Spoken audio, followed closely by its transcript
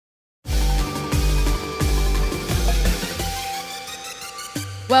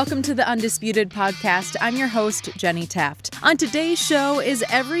Welcome to the Undisputed podcast. I'm your host, Jenny Taft. On today's show, is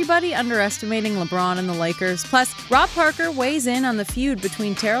everybody underestimating LeBron and the Lakers? Plus, Rob Parker weighs in on the feud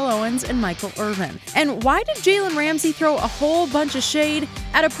between Terrell Owens and Michael Irvin. And why did Jalen Ramsey throw a whole bunch of shade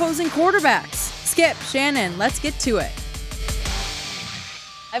at opposing quarterbacks? Skip, Shannon, let's get to it.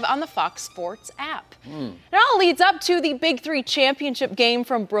 On the Fox Sports app. It all leads up to the Big Three championship game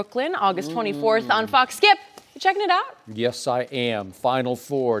from Brooklyn, August 24th on Fox. Skip, you checking it out? Yes, I am. Final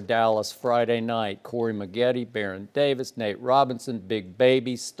Four, Dallas, Friday night. Corey Maggette, Baron Davis, Nate Robinson, Big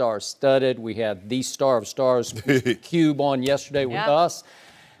Baby, star-studded. We had the star of stars, Cube, on yesterday with us.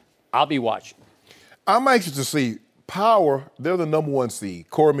 I'll be watching. I'm anxious to see Power. They're the #1 seed.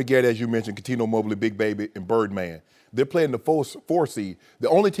 Corey Maggette, as you mentioned, Catino Mobley, Big Baby, and Birdman. They're playing the 4 seed. The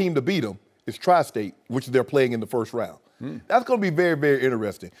only team to beat them is Tri-State, which they're playing in the first round. That's going to be very, very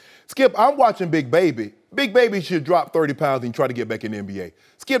interesting. Skip, I'm watching Big Baby. Big Baby should drop 30 pounds and try to get back in the NBA.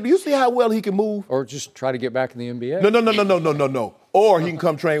 Skip, do you see how well he can move? Or just try to get back in the NBA? No. Or he can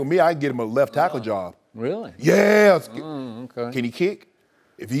come train with me. I can get him a left tackle job. Really? Yeah. Skip. Okay. Can he kick?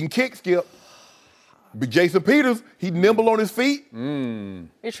 If he can kick, Skip. But Jason Peters, he's nimble on his feet.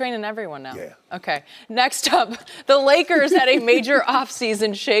 You're training everyone now. Yeah. Okay. Next up, the Lakers had a major offseason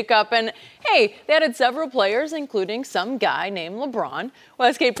shakeup. And, hey, they added several players, including some guy named LeBron.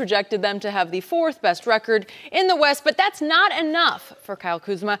 Westgate projected them to have the 4th best record in the West. But that's not enough for Kyle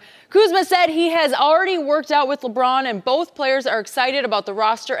Kuzma. Kuzma said he has already worked out with LeBron, and both players are excited about the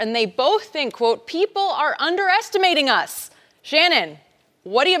roster. And they both think, quote, people are underestimating us. Shannon,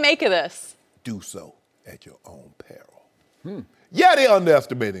 what do you make of this? Do so at your own peril. Yeah, they're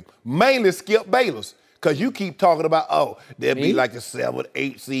underestimating. Mainly Skip Bayless, because you keep talking about, they'll be like a 7,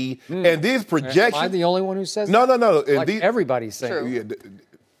 8 seed. And these projections. Am I the only one who says No. that? And like everybody's saying. True. Yeah,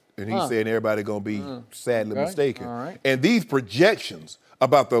 and he's saying everybody going to be sadly mistaken. All right. And these projections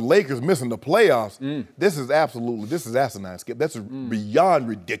about the Lakers missing the playoffs, this is asinine, Skip. That's beyond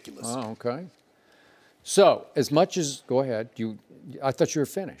ridiculous. Oh, okay. So, as much as, go ahead, I thought you were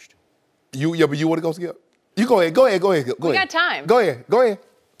finished. But you want to go, Skip? You go ahead. We got time. Go ahead.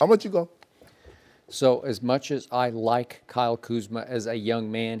 I'll let you go. So as much as I like Kyle Kuzma as a young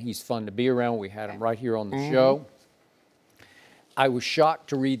man, he's fun to be around. We had him right here on the show. I was shocked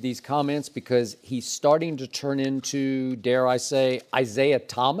to read these comments because he's starting to turn into, dare I say, Isaiah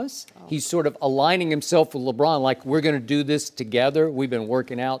Thomas. He's sort of aligning himself with LeBron, like we're going to do this together. We've been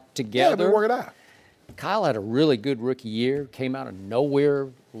working out together. Yeah, been working out. Kyle had a really good rookie year, came out of nowhere,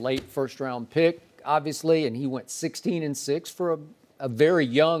 late first-round pick, obviously, and he went 16-6 for a very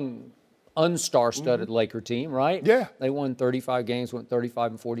young, unstar-studded Laker team, right? Yeah. They won 35 games, went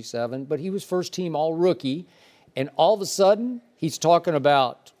 35-47, but he was first-team all-rookie, and all of a sudden, he's talking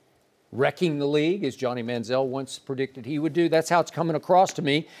about wrecking the league, as Johnny Manziel once predicted he would do. That's how it's coming across to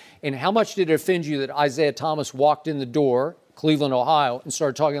me. And how much did it offend you that Isaiah Thomas walked in the door, Cleveland, Ohio, and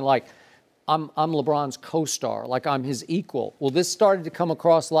started talking like, I'm LeBron's co-star, like I'm his equal. Well, this started to come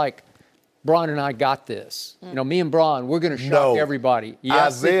across like, Bron and I got this. You know, me and Bron, we're going to shock everybody.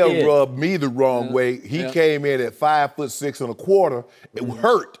 Yes, Isaiah rubbed me the wrong way. He came in at 5'6.25", it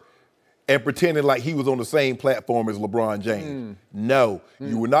hurt, and pretended like he was on the same platform as LeBron James. No,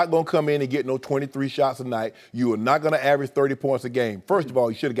 you were not going to come in and get no 23 shots a night. You were not going to average 30 points a game. First of all,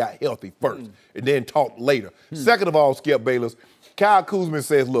 you should have got healthy first and then talk later. Second of all, Skip Bayless, Kyle Kuzma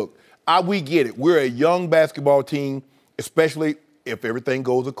says, look, we get it. We're a young basketball team, especially if everything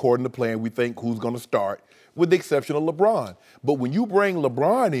goes according to plan. We think who's going to start, with the exception of LeBron. But when you bring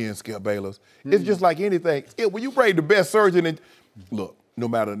LeBron in, Skip Bayless, it's just like anything. When you bring the best surgeon in, look, no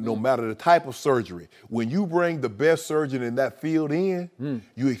matter the type of surgery, when you bring the best surgeon in that field in,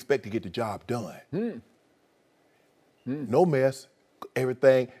 you expect to get the job done. No mess.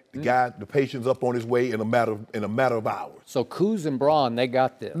 Everything, the patient's up on his way in a matter of hours. So Kuz and Bron, they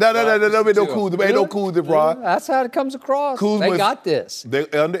got this. No Kuz, ain't no Kuz and Bron. That's how it comes across. They got this.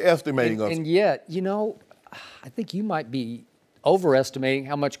 They're underestimating us. And yet, you know, I think you might be overestimating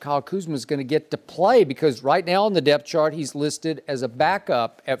how much Kyle Kuzma is going to get to play, because right now on the depth chart, he's listed as a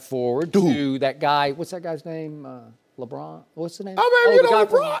backup at forward to that guy. What's that guy's name? LeBron? What's the name? The guy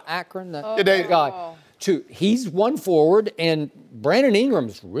from Akron. That guy. He's one forward, and Brandon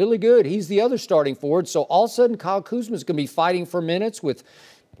Ingram's really good. He's the other starting forward. So all of a sudden, Kyle Kuzma is going to be fighting for minutes with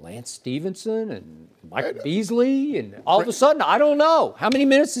Lance Stevenson and Mike Beasley, and all of a sudden, I don't know. How many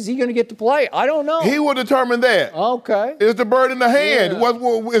minutes is he going to get to play? I don't know. He will determine that. Okay. Is the bird in the hand?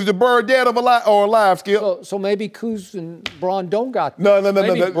 Yeah. Is the bird dead or alive, Skip? So maybe Kuz and Bron don't got this. No.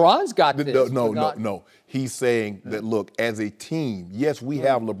 Maybe Bron's got this. No. He's saying that, look, as a team, yes, we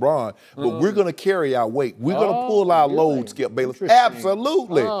have LeBron, but we're going to carry our weight. We're going to pull our load, Skip Bayless.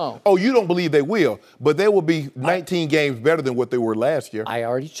 Absolutely. Oh, you don't believe they will, but they will be 19 games better than what they were last year. I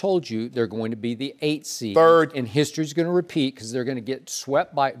already told you they're going to be the 8th seed. Third. And history's going to repeat because they're going to get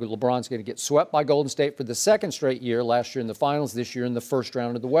swept by, LeBron's going to get swept by Golden State for the 2nd straight year, last year in the finals, this year in the first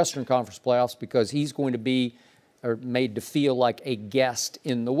round of the Western Conference playoffs, because he's going to be made to feel like a guest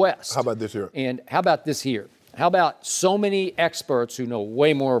in the West. How about this here? And how about this here? How about so many experts who know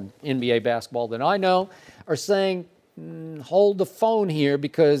way more NBA basketball than I know are saying, hold the phone here,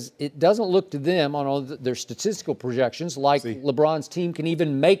 because it doesn't look to them on all their statistical projections like LeBron's team can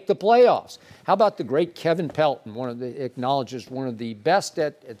even make the playoffs. How about the great Kevin Pelton, acknowledges one of the best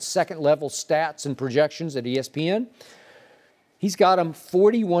at second-level stats and projections at ESPN? He's got them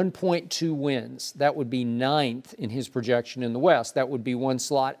 41.2 wins. That would be 9th in his projection in the West. That would be one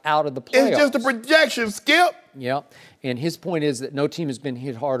slot out of the playoffs. It's just a projection, Skip. Yeah, and his point is that no team has been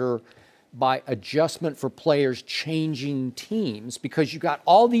hit harder by adjustment for players changing teams, because you got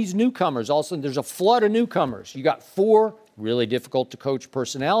all these newcomers. All of a sudden, there's a flood of newcomers. You got 4 really difficult to coach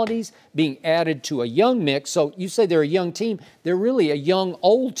personalities being added to a young mix. So you say they're a young team. They're really a young,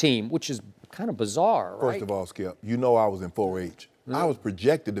 old team, which is kind of bizarre, right? First of all, Skip, you know I was in 4-H. I was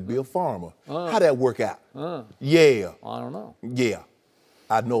projected to be a farmer. How'd that work out? Yeah. I don't know. Yeah.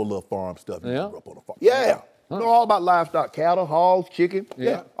 I know a little farm stuff. You grew up on a farm. Yeah. I know all about livestock, cattle, hogs, chicken.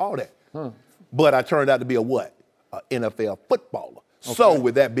 Yeah, all that. But I turned out to be a what? An NFL footballer. Okay. So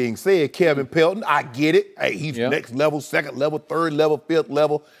with that being said, Kevin Pelton, I get it. Hey, he's next level, second level, third level, fifth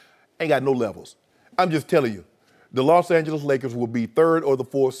level. Ain't got no levels. I'm just telling you. The Los Angeles Lakers will be 3rd or the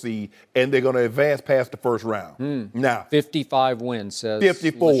 4th seed, and they're going to advance past the first round. Now, 55 wins, says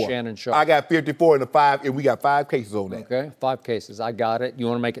 54. Shannon Sharpe. I got 54 in the 5, and we got 5 cases on that. Okay, 5 cases. I got it. You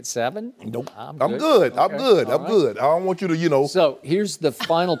want to make it 7? Nope. I'm good. Okay. I'm good. I'm good. I don't want you to, you know. So here's the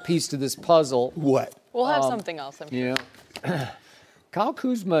final piece to this puzzle. What? We'll have something else, I'm sure. Yeah. Kyle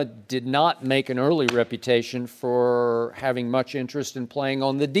Kuzma did not make an early reputation for having much interest in playing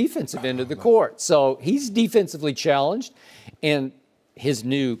on the defensive end of the court. So he's defensively challenged, and his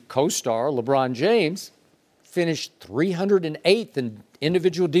new co-star, LeBron James, finished 308th in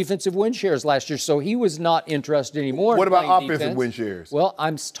individual defensive win shares last year, so he was not interested anymore. What about offensive defense win shares? Well,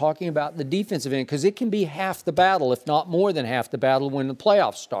 I'm talking about the defensive end, because it can be half the battle, if not more than half the battle, when the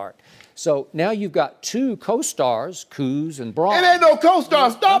playoffs start. So now you've got 2 co-stars, Kuz and Braun. It ain't no co-star.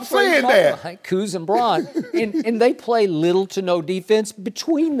 Stop saying that. Kuz and Braun. and they play little to no defense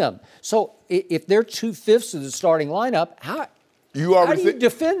between them. So if they're 2/5 of the starting lineup, how do you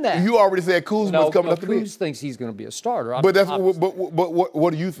defend that? You already said Kuzma's coming up to Kuz thinks he's going to be a starter. But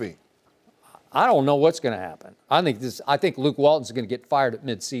what do you think? I don't know what's going to happen. I think Luke Walton's going to get fired at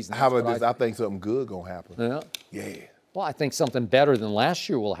midseason. How about this? I think something good going to happen. Yeah. Well, I think something better than last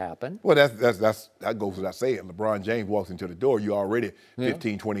year will happen. Well, that goes without saying. LeBron James walks into the door, you're already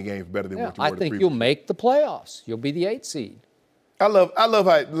 15, 20 games better than what you were the previous year. I think you'll make the playoffs. You'll be the 8th seed. I love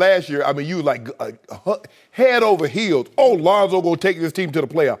how last year, I mean, you were like head over heels. Oh, Lonzo going to take this team to the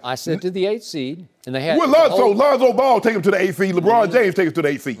playoff. I said to the 8th seed, and they had. Well, Lonzo Ball take him to the 8th seed. LeBron James take him to the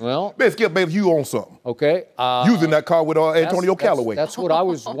 8th seed. Well, man, Skip Bayless, you own something. Okay. Using that car with Antonio Callaway. That's what I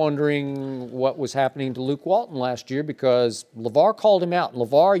was wondering what was happening to Luke Walton last year, because LeVar called him out.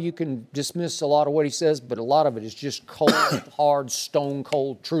 LeVar, you can dismiss a lot of what he says, but a lot of it is just cold, hard, stone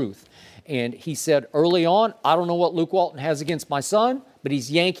cold truth. And he said early on, I don't know what Luke Walton has against my son, but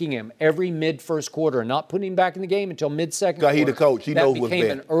he's yanking him every mid-first quarter and not putting him back in the game until mid-second quarter. He's the coach. He knows what's there. That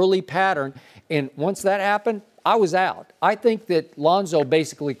became an early pattern. And once that happened, I was out. I think that Lonzo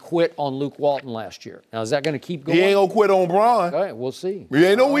basically quit on Luke Walton last year. Now, is that going to keep going? He ain't going to quit on Bron. Okay, we'll see. We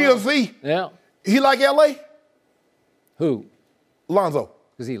ain't no we'll see. Yeah. He like L.A.? Who? Lonzo.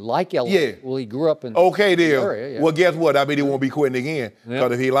 Does he like L.A.? Yeah. Well, he grew up in the area. Yeah. Well, guess what? I mean, he won't be quitting again.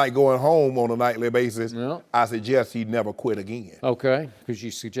 Because if he like going home on a nightly basis, I suggest he never quit again. Okay, because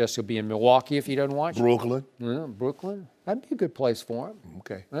you suggest he'll be in Milwaukee if he doesn't watch Brooklyn. Yeah, Brooklyn. That'd be a good place for him.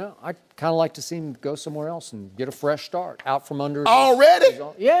 Okay. Yeah, I'd kind of like to see him go somewhere else and get a fresh start, out from under. Already?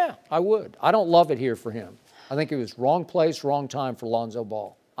 Yeah, I would. I don't love it here for him. I think it was wrong place, wrong time for Lonzo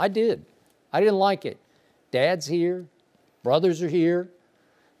Ball. I did. I didn't like it. Dad's here. Brothers are here.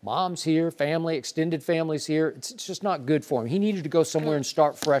 Mom's here, family, extended family's here. It's just not good for him. He needed to go somewhere and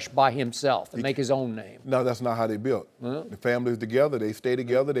start fresh by himself and make his own name. No, that's not how they built. The family's together. They stay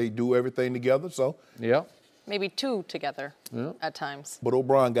together. They do everything together. So yeah, maybe 2 together at times. But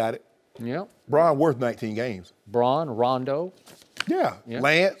O'Brien got it. Yeah. Bron worth 19 games. Bron, Rondo. Yeah.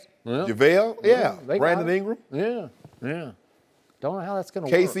 Lance, JaVale. Yeah. Brandon Ingram. Yeah. Don't know how that's going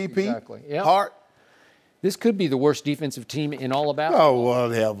to work. KCP. Exactly. Yeah. Hart. This could be the worst defensive team in all of basketball. Oh,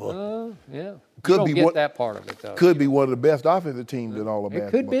 whatever. Yeah. Could You don't be get one, that part of it, though. Could be one of the best offensive teams in all of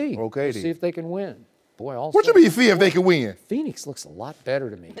basketball. It could be. Okay, We'll then. see if they can win. Boy, also, What you mean, see if they can win? Phoenix looks a lot better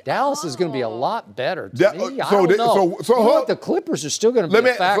to me. Dallas is going to be a lot better to That- me. I so don't they- know. so- You know what? The Clippers are still going to be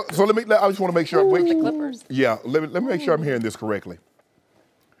a factor. So let me. I just want to make sure. The Clippers. Yeah, let me make sure I'm hearing this correctly.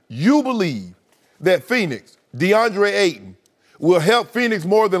 You believe that Phoenix, DeAndre Ayton, will help Phoenix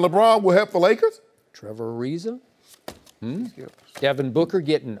more than LeBron will help the Lakers? Trevor Ariza? Devin Booker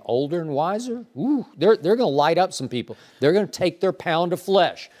getting older and wiser? Ooh, they're going to light up some people. They're going to take their pound of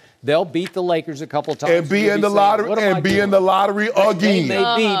flesh. They'll beat the Lakers a couple times. And be You'll in the saying, lottery. "What am I And be doing?" in the lottery They again.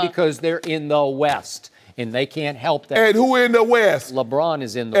 may be because they're in the West, and they can't help that. And who in the West? LeBron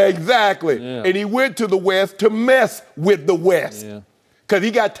is in the West. Exactly. Yeah. And he went to the West to mess with the West. Yeah. Because he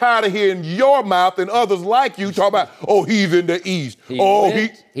got tired of hearing your mouth and others like you talk about, oh, he's in the East.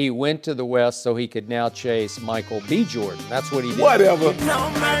 He went to the West so he could now chase Michael B. Jordan. That's what he did. Whatever. No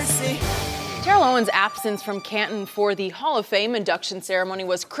mercy. Terrell Owens' absence from Canton for the Hall of Fame induction ceremony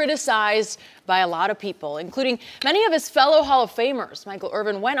was criticized by a lot of people, including many of his fellow Hall of Famers. Michael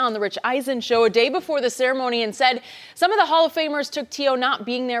Irvin went on the Rich Eisen show a day before the ceremony and said some of the Hall of Famers took T.O. not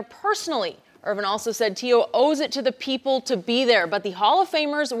being there personally. Irvin also said T.O. owes it to the people to be there, but the Hall of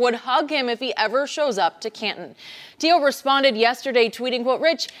Famers would hug him if he ever shows up to Canton. T.O. responded yesterday, tweeting, quote,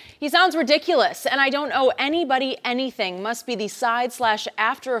 "Rich, he sounds ridiculous, and I don't owe anybody anything. Must be the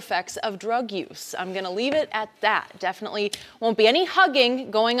side/after effects of drug use." I'm going to leave it at that. Definitely won't be any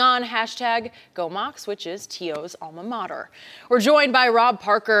hugging going on. Hashtag #GoMox, which is T.O.'s alma mater. We're joined by Rob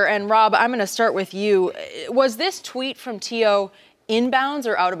Parker. And Rob, I'm going to start with you. Was this tweet from T.O. inbounds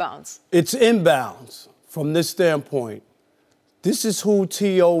or out of bounds? It's inbounds from this standpoint. This is who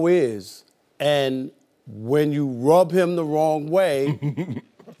T.O. is. And when you rub him the wrong way,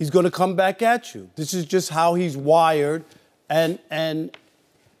 he's going to come back at you. This is just how he's wired. And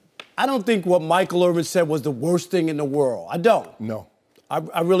I don't think what Michael Irvin said was the worst thing in the world. I don't. No.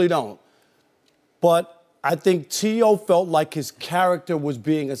 I really don't. But I think T.O. felt like his character was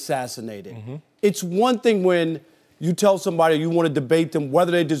being assassinated. It's one thing when you tell somebody you want to debate them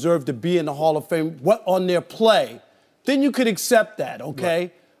whether they deserve to be in the Hall of Fame, what on their play, then you could accept that, okay?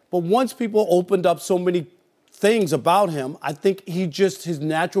 Right. But once people opened up so many things about him, I think his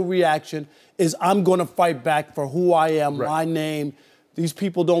natural reaction is, I'm going to fight back for who I am, right. My name. These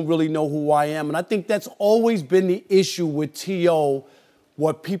people don't really know who I am. And I think that's always been the issue with T.O.,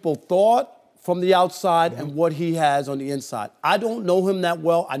 what people thought from the outside and what he has on the inside. I don't know him that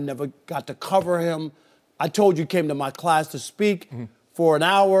well. I never got to cover him. I told you he came to my class to speak for an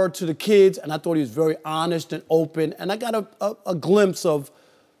hour to the kids, and I thought he was very honest and open. And I got a glimpse of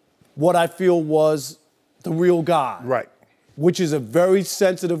what I feel was the real guy. Right. Which is a very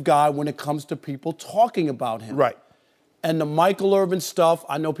sensitive guy when it comes to people talking about him. Right. And the Michael Irvin stuff,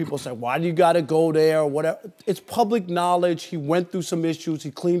 I know people say, why do you got to go there or whatever? It's public knowledge. He went through some issues.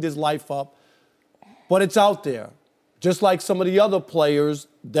 He cleaned his life up. But it's out there. Just like some of the other players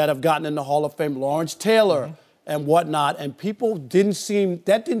that have gotten in the Hall of Fame, Lawrence Taylor and whatnot. And people didn't seem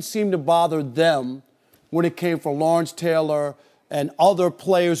to bother them when it came for Lawrence Taylor and other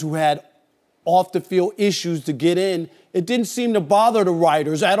players who had off-the-field issues to get in. It didn't seem to bother the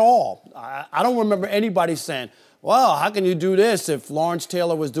writers at all. I don't remember anybody saying, well, how can you do this if Lawrence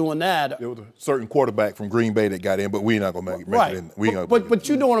Taylor was doing that? There was a certain quarterback from Green Bay that got in, but we're not going to make it. Right. But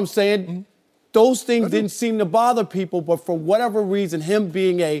you know what I'm saying? Those things didn't seem to bother people, but for whatever reason, him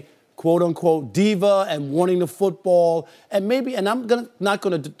being a quote-unquote diva and wanting the football, and maybe, and I'm not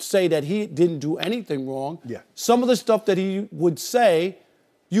going to say that he didn't do anything wrong. Yeah. Some of the stuff that he would say,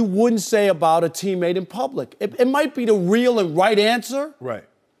 you wouldn't say about a teammate in public. It might be the real and right answer. Right.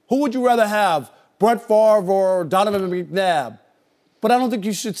 Who would you rather have, Brett Favre or Donovan McNabb? But I don't think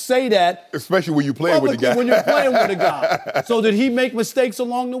you should say that. Especially when you're playing with the guy. When you're playing with a guy. So did he make mistakes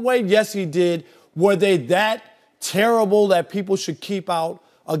along the way? Yes, he did. Were they that terrible that people should keep out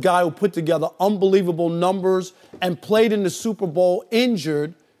a guy who put together unbelievable numbers and played in the Super Bowl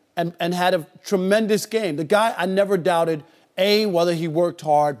injured and had a tremendous game? The guy, I never doubted, A, whether he worked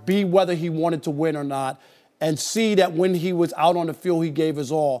hard, B, whether he wanted to win or not, and C, that when he was out on the field, he gave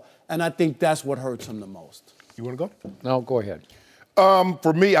his all. And I think that's what hurts him the most. You want to go? No, go ahead.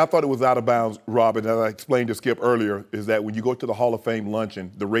 For me, I thought it was out of bounds, Robin. As I explained to Skip earlier, is that when you go to the Hall of Fame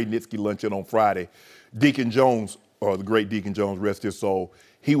luncheon, the Ray Nitsky luncheon on Friday, Deacon Jones, or the great Deacon Jones, rest his soul,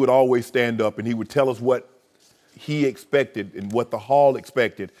 he would always stand up and he would tell us what he expected and what the hall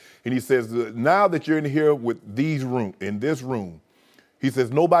expected. And he says, now that you're in here with in this room, he says,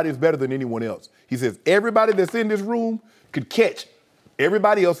 nobody's better than anyone else. He says, everybody that's in this room could catch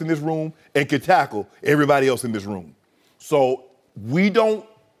everybody else in this room and can tackle everybody else in this room. So we don't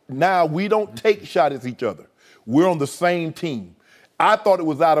take shots at each other. We're on the same team. I thought it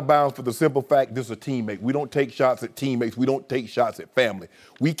was out of bounds for the simple fact this is a teammate. We don't take shots at teammates. We don't take shots at family.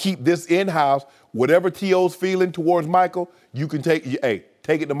 We keep this in-house. Whatever T.O.'s feeling towards Michael, you can take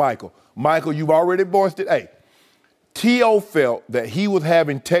it to Michael. Michael, you've already voiced it. Hey, T.O. felt that he was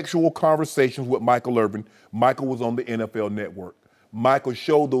having textual conversations with Michael Irvin. Michael was on the NFL Network. Michael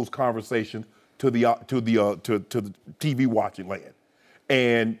showed those conversations to the TV watching land.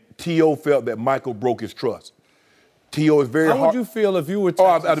 And T.O. felt that Michael broke his trust. T.O. is very hard. How would you feel if you were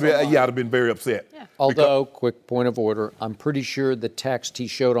I'd have been very upset. Yeah. Although, quick point of order, I'm pretty sure the text he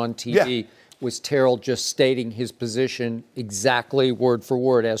showed on TV was Terrell just stating his position exactly word for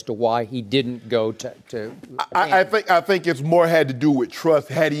word as to why he didn't go to I think it's more had to do with trust.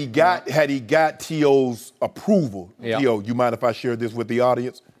 Had he got T.O.'s approval, T.O., you mind if I share this with the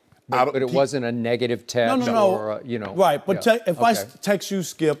audience? But it wasn't a negative text or, Right, but if I text you,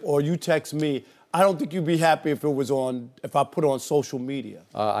 Skip, or you text me, I don't think you'd be happy if I put it on social media.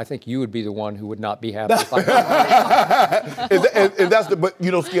 I think you would be the one who would not be happy if I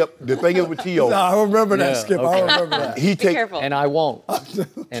But Skip, the thing is with T.O. No, I remember that, Skip. Okay. I remember that. Be careful. And I won't.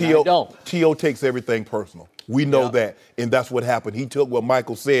 And I don't. T.O. takes everything personal. We know that, and that's what happened. He took what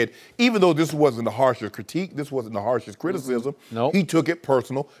Michael said, even though this wasn't the harshest critique, this wasn't the harshest criticism. Nope. He took it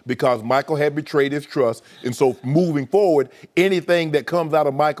personal because Michael had betrayed his trust, and so moving forward, anything that comes out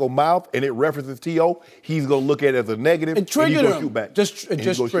of Michael's mouth and it references T.O., he's going to look at it as a negative, and trigger he's going to shoot back.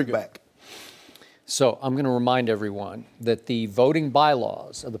 Just trigger back. So I'm going to remind everyone that the voting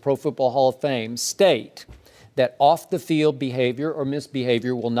bylaws of the Pro Football Hall of Fame state that off-the-field behavior or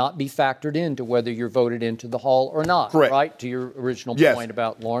misbehavior will not be factored into whether you're voted into the Hall or not. Correct. Right? To your original point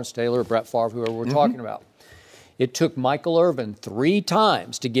about Lawrence Taylor, Brett Favre, whoever we're talking about. It took Michael Irvin 3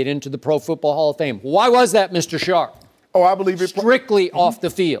 times to get into the Pro Football Hall of Fame. Why was that, Mr. Sharpe? Oh, I believe it. Strictly off the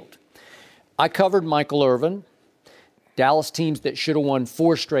field. I covered Michael Irvin, Dallas teams that should have won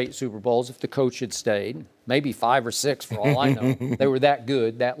 4 straight Super Bowls if the coach had stayed, maybe 5 or 6 for all I know. They were that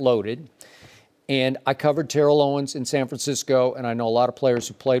good, that loaded. And I covered Terrell Owens in San Francisco, and I know a lot of players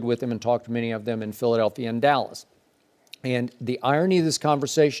who played with him and talked to many of them in Philadelphia and Dallas. And the irony of this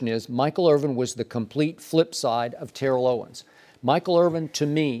conversation is Michael Irvin was the complete flip side of Terrell Owens. Michael Irvin, to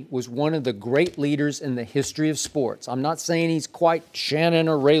me, was one of the great leaders in the history of sports. I'm not saying he's quite Shannon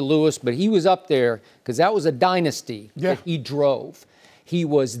or Ray Lewis, but he was up there because that was a dynasty that he drove. He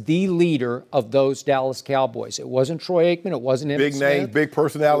was the leader of those Dallas Cowboys. It wasn't Troy Aikman. It wasn't Emmitt Big Smith. name, big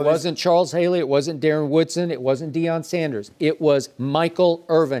personality. It wasn't Charles Haley. It wasn't Darren Woodson. It wasn't Deion Sanders. It was Michael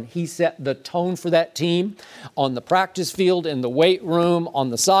Irvin. He set the tone for that team on the practice field, in the weight room, on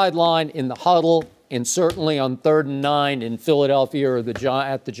the sideline, in the huddle, and certainly on 3rd and 9 in Philadelphia or at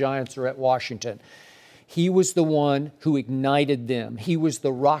the Giants or at Washington. He was the one who ignited them. He was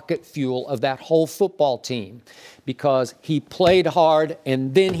the rocket fuel of that whole football team because he played hard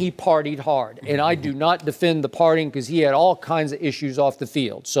and then he partied hard. And I do not defend the partying because he had all kinds of issues off the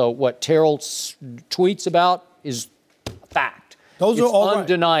field. So what Terrell tweets about is fact. Those are all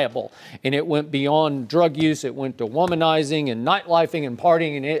undeniable. Right. And it went beyond drug use. It went to womanizing and nightlifing and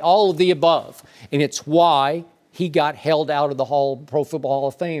partying and all of the above. And it's why he got held out of the Pro Football Hall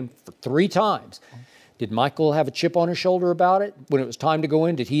of Fame 3 times. Did Michael have a chip on his shoulder about it? When it was time to go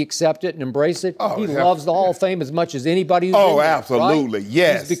in, did he accept it and embrace it? He loves the Hall of Fame as much as anybody who's in there, absolutely, right?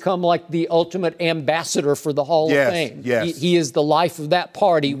 yes. He's become like the ultimate ambassador for the Hall of Fame. Yes. He is the life of that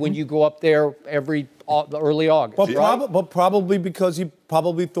party when you go up there every early August. But probably because he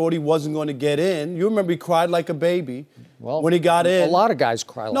probably thought he wasn't going to get in. You remember he cried like a baby when he got in. A lot of guys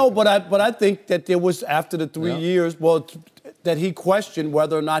cry like that. But I think that there was, after the 3 years, that he questioned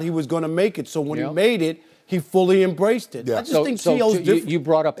whether or not he was going to make it. So when he made it, he fully embraced it. Yeah. I just think T.O.'s different. You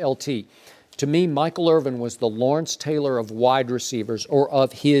brought up LT. To me, Michael Irvin was the Lawrence Taylor of wide receivers or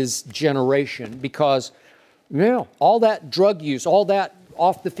of his generation because, all that drug use, all that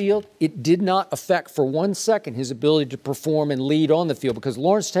off the field, it did not affect for 1 second his ability to perform and lead on the field because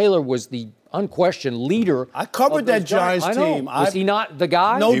Lawrence Taylor was the unquestioned leader. I covered that Giants team. Was he not the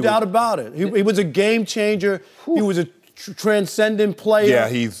guy? No doubt about it. He was a game changer. He was a transcendent player. Yeah,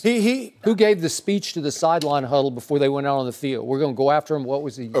 he Who gave the speech to the sideline huddle before they went out on the field? We're going to go after him. What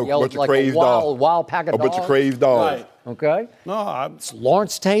was he yelled like a wild pack of dogs? A bunch of crazed dogs. Right. Okay? No, it's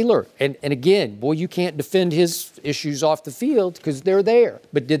Lawrence Taylor. And again, boy, you can't defend his issues off the field because they're there.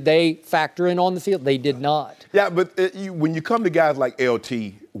 But did they factor in on the field? They did not. Yeah, but when you come to guys like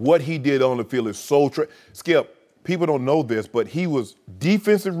LT, what he did on the field is so Skip, people don't know this, but he was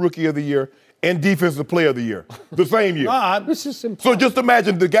Defensive Rookie of the Year and Defensive Player of the Year the same year. This is simple. So just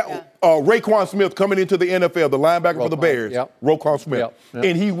imagine the guy, Raekwon Smith coming into the NFL, the linebacker for the Bears, Raekwon Smith,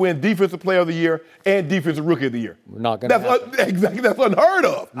 and he wins Defensive Player of the Year and Defensive Rookie of the Year. We're not going to happen. Exactly, that's unheard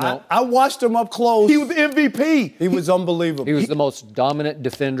of. No. I watched him up close. He was MVP. He was unbelievable. He was the most dominant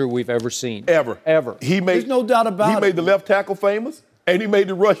defender we've ever seen. Ever. There's no doubt about it. He made the left tackle famous, and he made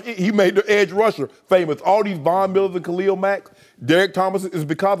the edge rusher famous. All these Von Millers and Khalil Mack, Derek Thomas is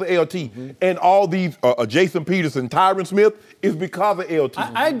because of LT. And all these Jason Peterson, Tyron Smith is because of LT.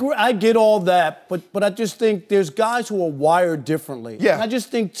 I agree. I get all that, but I just think there's guys who are wired differently. Yeah. And I just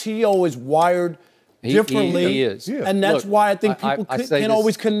think T.O. is wired differently. He is. Yeah. And that's why I think people can't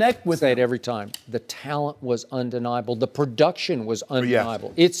always connect with I say him. it every time. The talent was undeniable. The production was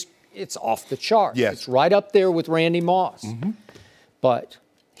undeniable. It's off the chart. Yes. It's right up there with Randy Moss. But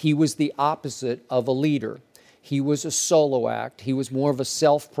he was the opposite of a leader. He was a solo act. He was more of a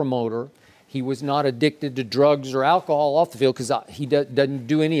self-promoter. He was not addicted to drugs or alcohol off the field because he doesn't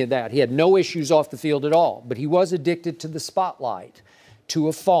do any of that. He had no issues off the field at all. But he was addicted to the spotlight, to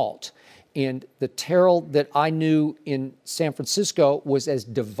a fault. And the Terrell that I knew in San Francisco was as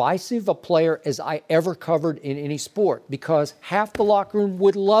divisive a player as I ever covered in any sport because half the locker room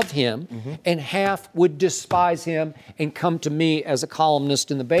would love him and half would despise him and come to me as a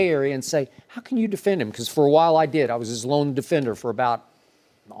columnist in the Bay Area and say, how can you defend him? Because for a while I did. I was his lone defender for about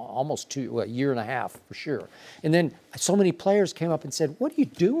almost a year and a half for sure. And then so many players came up and said, what are you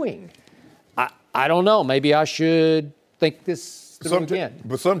doing? I don't know. Maybe I should think this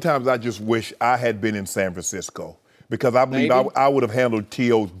But sometimes I just wish I had been in San Francisco because I believe I would have handled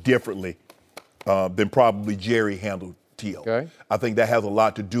T.O. differently than probably Jerry handled T.O. Okay. I think that has a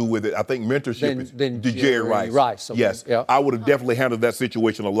lot to do with it. I think mentorship is Jerry Rice. Okay. Yes, I would have definitely handled that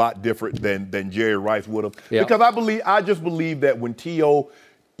situation a lot different than Jerry Rice would have. Because I just believe that when T.O.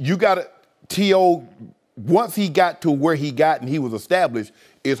 Once he got to where he got and he was established,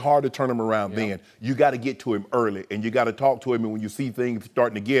 it's hard to turn him around then. You got to get to him early, and you got to talk to him, and when you see things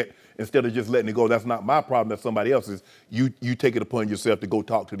starting to get, instead of just letting it go, that's not my problem, that's somebody else's, you take it upon yourself to go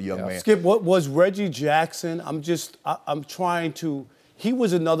talk to the young man. Skip, what was Reggie Jackson? I'm trying to. He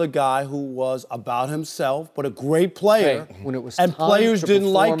was another guy who was about himself, but a great player. Hey, when it was and time players to didn't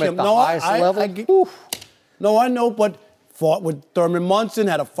like perform him. at the highest level, no, I know, but fought with Thurman Munson,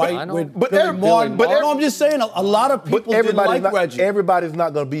 had a fight with Billy Martin. I'm just saying, a lot of people didn't like Reggie. Everybody's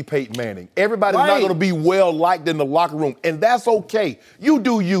not going to be Peyton Manning. Everybody's not going to be well-liked in the locker room, and that's okay. You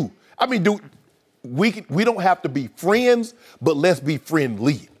do you. I mean, we don't have to be friends, but let's be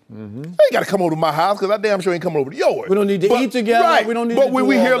friendly. You ain't got to come over to my house because I damn sure ain't coming over to yours. We don't need to eat together. Right. We don't need but to when do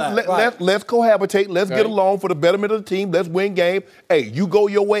we all here, that. let's cohabitate. Let's get along for the betterment of the team. Let's win game. Hey, you go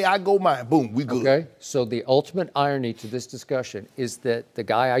your way, I go mine. Boom, we good. Okay, so the ultimate irony to this discussion is that the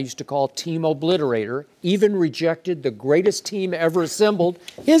guy I used to call Team Obliterator even rejected the greatest team ever assembled,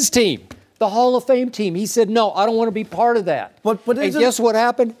 his team, the Hall of Fame team. He said, no, I don't want to be part of that. But and guess what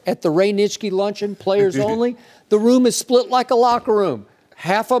happened at the Ray Nitschke luncheon, players only? The room is split like a locker room.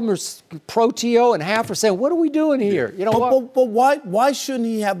 Half of them are pro-T.O. and half are saying, what are we doing here? You know what? But why shouldn't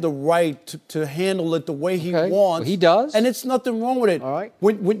he have the right to handle it the way he wants? Well, he does. And it's nothing wrong with it. All right.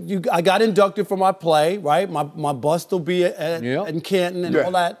 I got inducted for my play, right? My bust will be in Canton and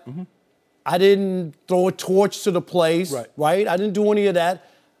all that. I didn't throw a torch to the place, right? I didn't do any of that.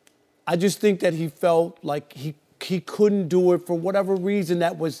 I just think that he felt like he couldn't do it for whatever reason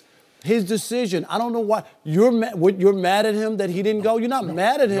that was his decision. I don't know why. You're mad at him that he didn't go? You're not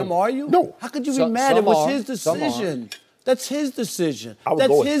mad at him, are you? No. How could you be mad? It was his decision. That's his decision.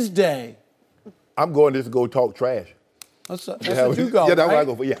 That's his day. I'm going just to go talk trash. That's what you go, Yeah, that's what I right?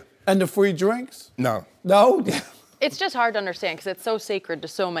 go for, yeah. And the free drinks? No. No? It's just hard to understand because it's so sacred to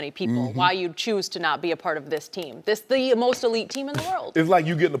so many people why you choose to not be a part of this team. The most elite team in the world. It's like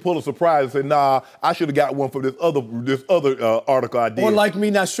you getting to pull a surprise and say, nah, I should have got one from this other article I did. Or like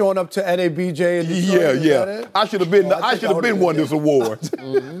me not showing up to NABJ and Detroit. Yeah. I should have been won this award.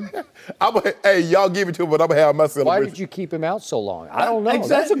 Hey, y'all give it to me, but I'm gonna have my celebration. Why did you keep him out so long? I don't know.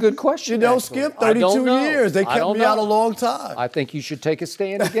 Exactly. That's a good question. You know, Skip, 32 years. They kept me out a long time. I think you should take a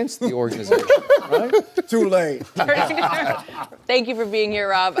stand against the organization, right? Too late. Thank you for being here,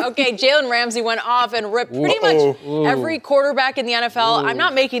 Rob. Okay, Jalen Ramsey went off and ripped pretty much every quarterback in the NFL. I'm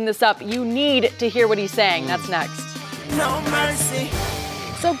not making this up. You need to hear what he's saying. That's next. No mercy.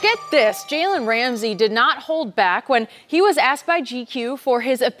 So get this, Jalen Ramsey did not hold back when he was asked by GQ for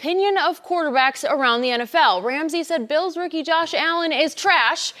his opinion of quarterbacks around the NFL. Ramsey said Bills rookie Josh Allen is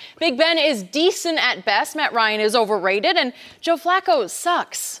trash, Big Ben is decent at best, Matt Ryan is overrated, and Joe Flacco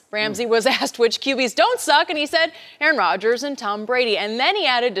sucks. Ramsey was asked which QBs don't suck, and he said Aaron Rodgers and Tom Brady. And then he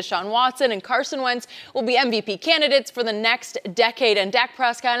added Deshaun Watson and Carson Wentz will be MVP candidates for the next decade. And Dak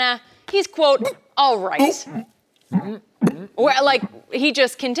Prescott, he's, quote, all right. Like, he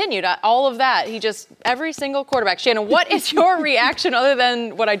just continued all of that. Every single quarterback. Shannon, what is your reaction other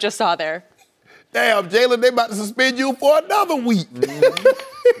than what I just saw there? Damn, Jalen, they about to suspend you for another week.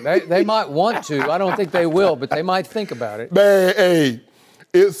 They might want to. I don't think they will, but they might think about it. Man, hey,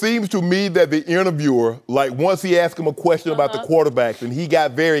 it seems to me that the interviewer, like once he asked him a question about the quarterbacks and he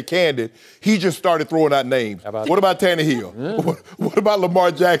got very candid, he just started throwing out names. What about Tannehill? What about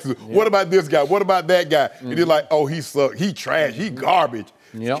Lamar Jackson? What about this guy? What about that guy? And he's like, oh, he sucks. He trash. He garbage.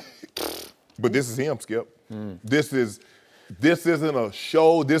 Yep. But this is him, Skip. This isn't a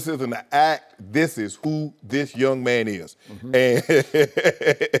show. This isn't an act. This is who this young man is. And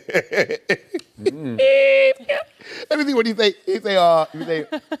let me see what he say. He say,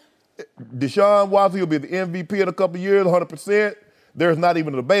 Deshaun Watson will be the MVP in a couple of years, 100%. There's not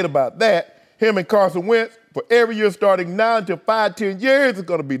even a debate about that. Him and Carson Wentz, for every year starting now until 5-10 years, it's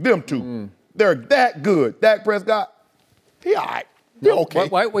going to be them two. They're that good. Dak Prescott, he all right. He okay.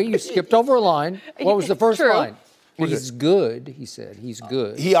 Wait, you skipped over a line. What was the first True. line? He's good, he said. He's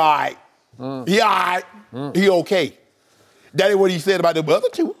good. He all right. He all right. He okay. That is what he said about the other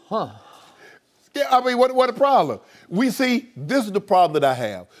two. Yeah, I mean, what a problem. We see, this is the problem that I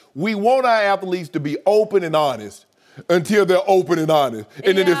have. We want our athletes to be open and honest until they're open and honest.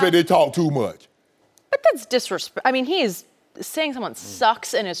 And then they say they talk too much. But that's disrespect. I mean, he is saying someone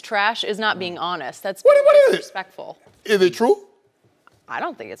sucks and is trash is not being honest. That's What is disrespectful. Is it true? I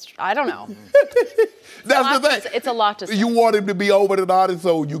don't think it's true. I don't know. That's the thing. It's a lot to say. You want him to be open and honest,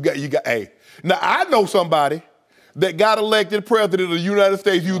 so you got, hey. Now, I know somebody that got elected president of the United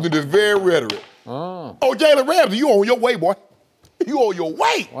States using this very rhetoric. Oh, Jalen Ramsey, you on your way, boy. You on your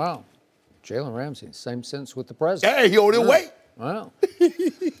way. Wow. Jalen Ramsey, same sense with the president. Hey, he on his way. Wow.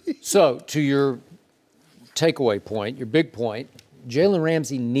 So, to your takeaway point, your big point, Jalen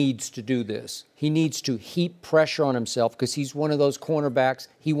Ramsey needs to do this. He needs to heap pressure on himself because he's one of those cornerbacks.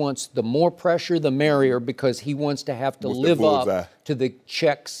 He wants the more pressure, the merrier, because he wants to have to live up to the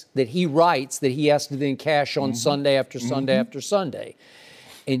checks that he writes that he has to then cash on Sunday after Sunday after Sunday.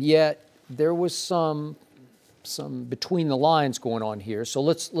 And yet, there was some between the lines going on here. So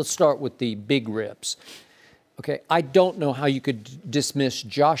let's start with the big rips. Okay, I don't know how you could dismiss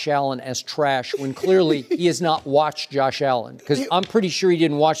Josh Allen as trash when clearly he has not watched Josh Allen. Because I'm pretty sure he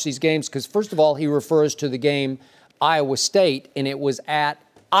didn't watch these games because, first of all, he refers to the game Iowa State, and it was at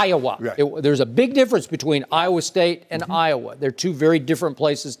Iowa. Right. There's a big difference between Iowa State and Iowa. They're two very different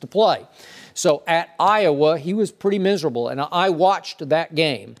places to play. So at Iowa, he was pretty miserable, and I watched that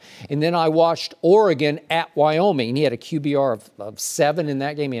game. And then I watched Oregon at Wyoming. He had a QBR of 7 in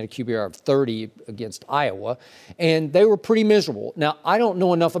that game. He had a QBR of 30 against Iowa, and they were pretty miserable. Now, I don't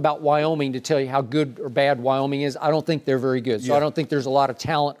know enough about Wyoming to tell you how good or bad Wyoming is. I don't think they're very good, so I don't think there's a lot of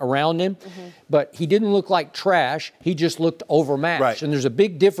talent around him. But he didn't look like trash. He just looked overmatched. Right. And there's a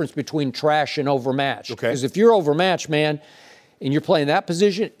big difference between trash and overmatched. Because if you're overmatched, man, and you're playing that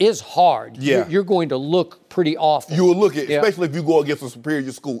position, it's hard. You're going to look pretty awful. You will look at, especially if you go against a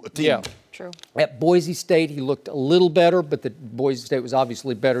superior school, a team. Yeah, true. At Boise State, he looked a little better, but the Boise State was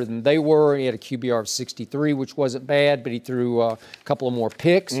obviously better than they were. He had a QBR of 63, which wasn't bad, but he threw a couple of more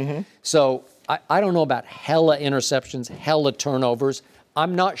picks. So I don't know about hella interceptions, hella turnovers.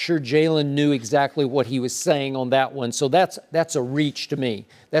 I'm not sure Jalen knew exactly what he was saying on that one. So that's a reach to me.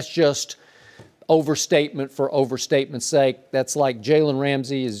 That's just overstatement for overstatement's sake. That's like Jalen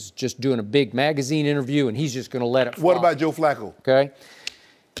Ramsey is just doing a big magazine interview and he's just going to let it fly. What about Joe Flacco? Okay.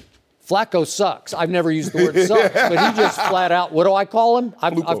 Flacco sucks. I've never used the word sucks, but he just flat out, what do I call him?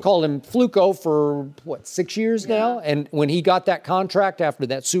 I've called him Fluco for, 6 years now? And when he got that contract after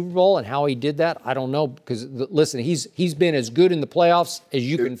that Super Bowl and how he did that, I don't know. Because, listen, he's been as good in the playoffs as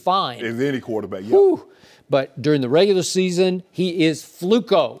you can find. As any quarterback, But during the regular season, he is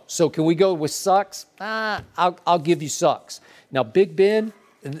Fluco. So can we go with sucks? I'll give you sucks. Now, Big Ben,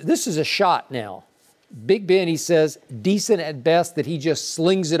 this is a shot now. Big Ben, he says, decent at best, that he just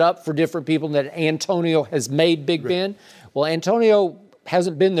slings it up for different people, that Antonio has made Big Ben. Well, Antonio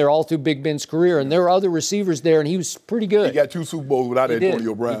hasn't been there all through Big Ben's career, and there are other receivers there, and he was pretty good. He got 2 Super Bowls without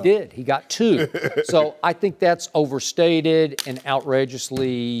Antonio Brown. He did. He got 2. So I think that's overstated and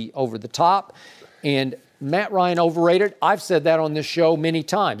outrageously over the top. And Matt Ryan overrated? I've said that on this show many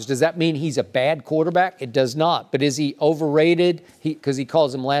times. Does that mean he's a bad quarterback? It does not. But is he overrated? Because he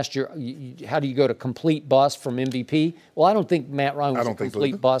calls him last year, how do you go to complete bust from MVP? Well, I don't think Matt Ryan was a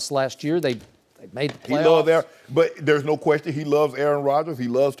complete bust last year. They made the playoffs. He loves Aaron, but there's no question he loves Aaron Rodgers. He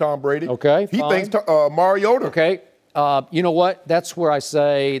loves Tom Brady. Okay, he thinks Mariota. Okay. You know what? That's where I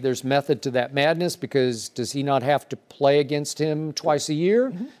say there's method to that madness, because does he not have to play against him twice a year?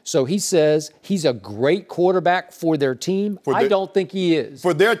 Mm-hmm. So he says he's a great quarterback for their team. I don't think he is.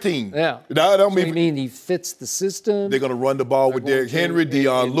 For their team. Yeah. I don't mean he fits the system. They're going to run the ball with Derrick Henry,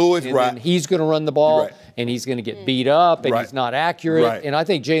 Deion Lewis, right. And he's going to run the ball, and he's going to get beat up, and he's not accurate. Right. And I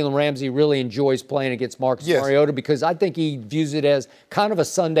think Jalen Ramsey really enjoys playing against Marcus Mariota, because I think he views it as kind of a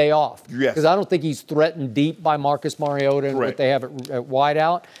Sunday off. Yes. Because I don't think he's threatened deep by Marcus Mariota and what they have at wide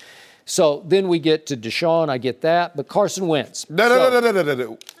out. So then we get to Deshaun. I get that. But Carson Wentz.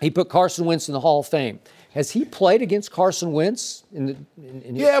 No. He put Carson Wentz in the Hall of Fame. Has he played against Carson Wentz?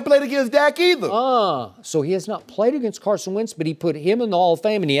 Played against Dak either. So he has not played against Carson Wentz, but he put him in the Hall of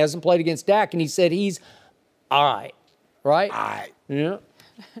Fame, and he hasn't played against Dak, and he said he's all right. Right? All right. Yeah.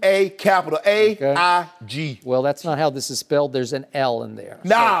 A, capital A-I-G. Well, that's not how this is spelled. There's an L in there. He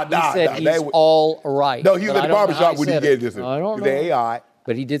said he's all right. No, he was at the barbershop when he gave this. I don't know. A-I.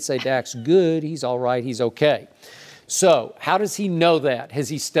 But he did say Dak's good. He's all right. He's okay. So how does he know that? Has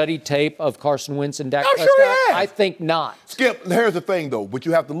he studied tape of Carson Wentz and Dak Prescott? Sure he has. I think not. Skip, here's the thing, though, but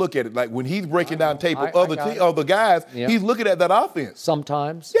you have to look at it. Like, when he's breaking down tape of other guys, he's looking at that offense.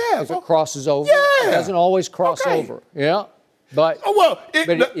 Sometimes. Yeah. If it crosses over. Yeah. It doesn't always cross over. Yeah. But,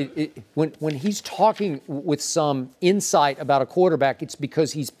 when he's talking with some insight about a quarterback, it's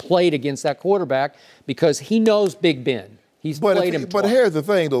because he's played against that quarterback, because he knows Big Ben. He's played him twice. But here's the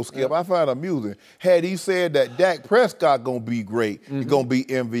thing, though, Skip. I find it amusing. Had he said that Dak Prescott going to be great, he's going to be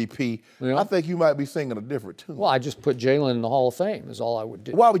MVP, I think you might be singing a different tune. Well, I just put Jalen in the Hall of Fame is all I would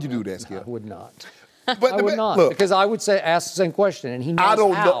do. Why would you do that, Skip? I would not. But I would not. Look, because I would ask the same question, and he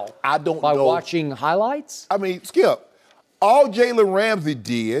knows how. I don't know. By watching highlights? I mean, Skip, all Jalen Ramsey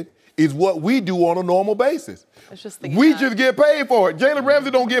did is what we do on a normal basis. It's just we just get paid for it. Jalen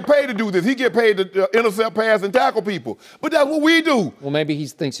Ramsey don't get paid to do this. He get paid to intercept, pass, and tackle people. But that's what we do. Well, maybe he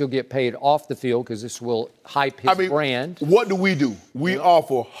thinks he'll get paid off the field because this will hype his brand. What do? We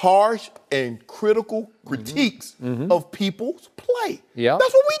offer harsh and critical critiques of people's play. Yeah.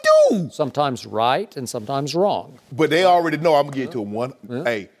 That's what we do. Sometimes right and sometimes wrong. But they already know I'm going to get to them one.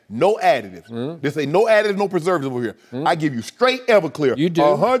 Hey, no additives. They say no additives, no preservatives over here. I give you straight Everclear. You do.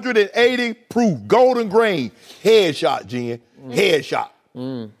 180 proof, golden grain. Headshot, Jen. Headshot.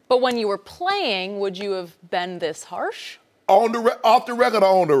 But when you were playing, would you have been this harsh? Off the record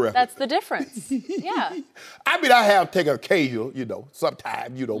or on the record? That's the difference. Yeah. I mean, I have taken occasional,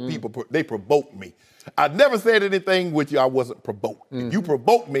 sometimes, people, they provoke me. I never said anything with you I wasn't provoked. If you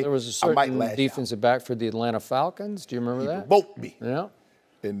provoke me, there was a certain defensive back for the Atlanta Falcons. Do you remember that? Provoked me. Yeah.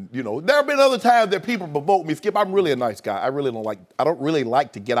 And, there have been other times that people provoke me. Skip, I'm really a nice guy. I don't really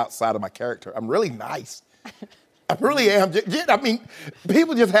like to get outside of my character. I'm really nice. I really am. I mean,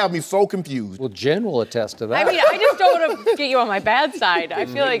 people just have me so confused. Well, Jen will attest to that. I mean, I just don't want to get you on my bad side. I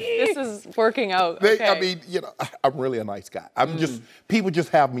feel like this is working out. Okay. I mean, I'm really a nice guy. People just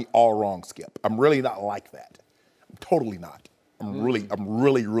have me all wrong, Skip. I'm really not like that. I'm totally not. I'm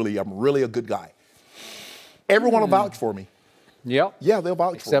really a good guy. Everyone will vouch for me. Yep. Yeah, they'll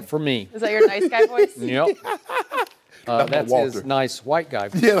vouch Except for me. Is that your nice guy voice? Yep. That's his nice white guy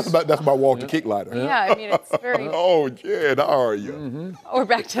voice. Yeah, that's my Walter Kicklighter. Yeah, I mean, it's very... Oh, Jen, how are you? We're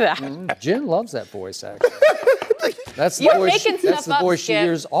back to that. Jen loves that voice, actually. That's the voice she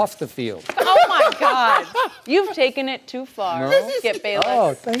hears off the field. Oh, my God. You've taken it too far, Skip Bayless.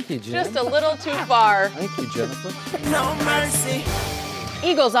 Oh, thank you, Jen. Just a little too far. Thank you, Jennifer. No mercy.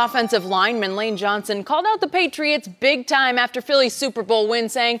 Eagles offensive lineman Lane Johnson called out the Patriots big time after Philly's Super Bowl win,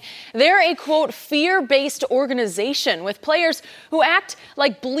 saying they're a, quote, fear-based organization with players who act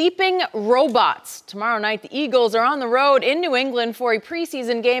like bleeping robots. Tomorrow night, the Eagles are on the road in New England for a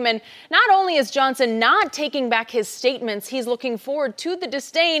preseason game, and not only is Johnson not taking back his statements, he's looking forward to the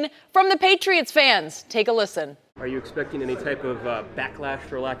disdain from the Patriots fans. Take a listen. Are you expecting any type of backlash,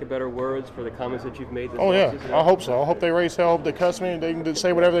 for lack of better words, for the comments that you've made? Oh, yeah. I hope so. I hope they raise hell, they cuss me, and they can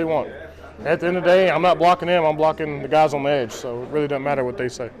say whatever they want. At the end of the day, I'm not blocking them. I'm blocking the guys on the edge, so it really doesn't matter what they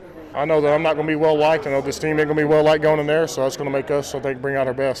say. I know that I'm not going to be well-liked. I know this team ain't going to be well-liked going in there, so that's going to make us, I think, bring out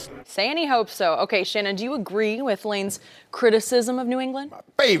our best. Say any hope so. Okay, Shannon, do you agree with Lane's criticism of New England? My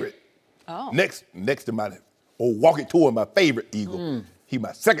favorite. Oh. Next to my walking tour, my favorite Eagle. He's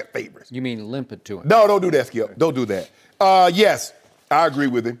my second favorite. You mean limp it to him? No, don't do that, Skip. Don't do that. Yes, I agree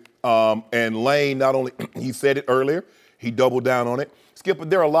with him. And Lane, not only, he said it earlier, he doubled down on it. Skip,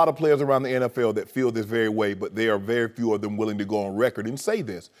 there are a lot of players around the NFL that feel this very way, but there are very few of them willing to go on record and say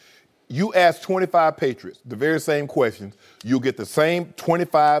this. You ask 25 Patriots the very same questions, you'll get the same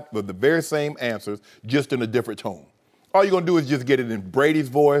 25 with the very same answers, just in a different tone. All you're going to do is just get it in Brady's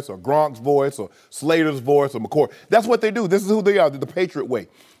voice or Gronk's voice or Slater's voice or McCoy. That's what they do. This is who they are, the Patriot way.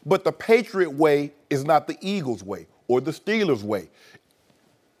 But the Patriot way is not the Eagles way or the Steelers way.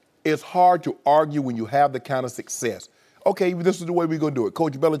 It's hard to argue when you have the kind of success. Okay, this is the way we're going to do it.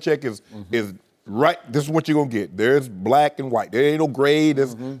 Coach Belichick is right. This is what you're going to get. There's black and white. There ain't no gray.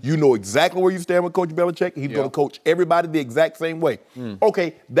 You know exactly where you stand with Coach Belichick. He's going to coach everybody the exact same way.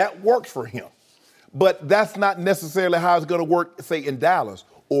 Okay, that works for him. But that's not necessarily how it's going to work, say, in Dallas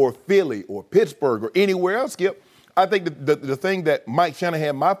or Philly or Pittsburgh or anywhere else, Skip. I think the thing that Mike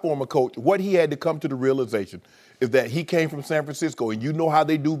Shanahan, my former coach, what he had to come to the realization is that he came from San Francisco, and you know how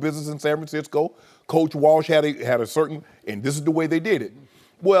they do business in San Francisco. Coach Walsh had a certain, and this is the way they did it.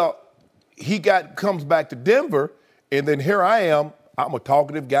 Well, he comes back to Denver, and then here I am. I'm a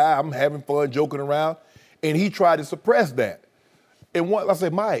talkative guy. I'm having fun, joking around, and he tried to suppress that. And I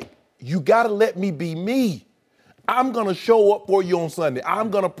said, Mike, you got to let me be me. I'm going to show up for you on Sunday. I'm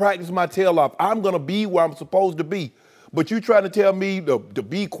going to practice my tail off. I'm going to be where I'm supposed to be. But you trying to tell me to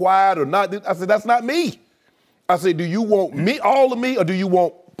be quiet or not? I said, that's not me. I said, do you want me, all of me, or do you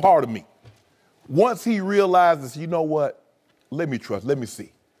want part of me? Once he realizes, you know what, let me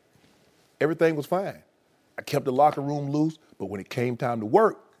see. Everything was fine. I kept the locker room loose, but when it came time to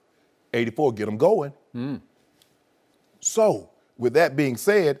work, 84, get them going. So, with that being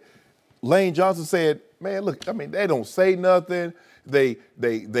said, Lane Johnson said, man, look, I mean, they don't say nothing. They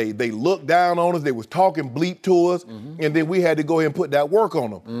looked down on us. They was talking bleep to us, and then we had to go ahead and put that work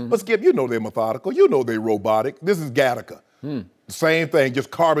on them. But Skip, you know they're methodical. You know they're robotic. This is Gattaca. Same thing,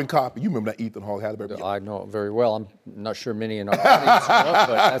 just carbon copy. You remember that Ethan Hawke Halliburton? I know it very well. I'm not sure many in our audience know,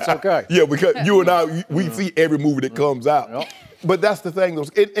 but that's okay. Yeah, because you and I, we see every movie that comes out. But that's the thing,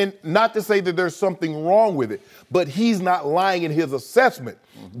 and not to say that there's something wrong with it, but he's not lying in his assessment.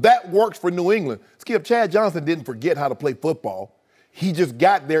 That works for New England. Skip, Chad Johnson didn't forget how to play football. He just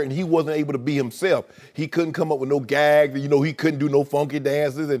got there and he wasn't able to be himself. He couldn't come up with no gags. You know, he couldn't do no funky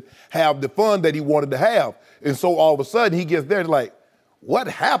dances and have the fun that he wanted to have. And so all of a sudden he gets there and like, what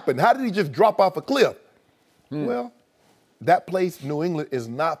happened? How did he just drop off a cliff? Well, that place, New England, is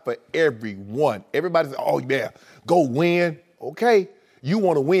not for everyone. Everybody says, oh, yeah, go win. Okay, you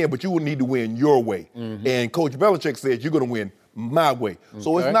want to win, but you would need to win your way. And Coach Belichick said, you're going to win my way.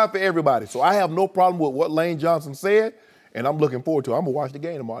 So it's not for everybody. So I have no problem with what Lane Johnson said. And I'm looking forward to it. I'm going to watch the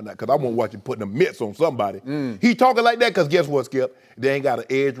game tomorrow night because I want to watch him putting a mitts on somebody. He talking like that because guess what, Skip? They ain't got an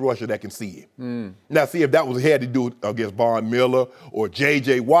edge rusher that can see him. Now, see, if that was had to do against Von Miller or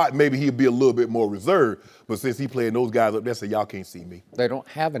J.J. Watt, maybe he'd be a little bit more reserved. But since he playing those guys up there, say, y'all can't see me. They don't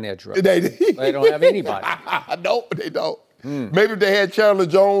have an edge rusher. They don't have anybody. No, they don't. Maybe if they had Chandler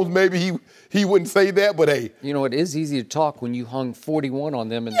Jones, maybe he wouldn't say that, but hey. You know, it is easy to talk when you hung 41 on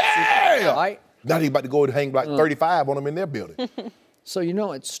them in the Super Bowl, right? Now he's about to go and hang like 35 on them in their building. So, you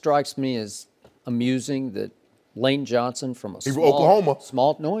know, it strikes me as amusing that Lane Johnson from he's from Oklahoma.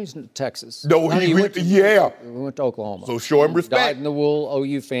 No, he's in Texas. No, he went to Oklahoma. So show him respect. Dyed-in-the-wool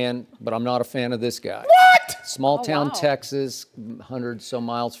OU fan, but I'm not a fan of this guy. What? Small town Texas, 100 so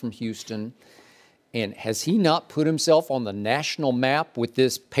miles from Houston. And has he not put himself on the national map with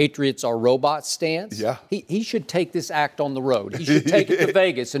this Patriots are robots stance? Yeah. He should take this act on the road. He should take it to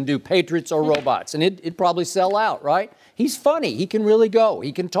Vegas and do Patriots are robots. And it'd probably sell out, right? He's funny. He can really go.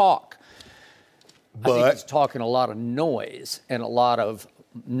 He can talk. But I think he's talking a lot of noise and a lot of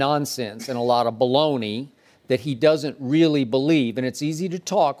nonsense and a lot of baloney that he doesn't really believe. And it's easy to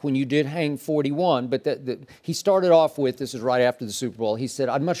talk when you did hang 41, but he started off with, this is right after the Super Bowl, he said,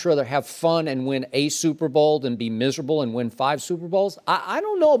 I'd much rather have fun and win a Super Bowl than be miserable and win 5 Super Bowls. I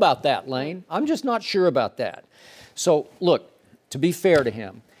don't know about that, Lane. I'm just not sure about that. So, look, to be fair to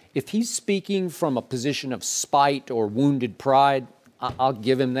him, if he's speaking from a position of spite or wounded pride, I'll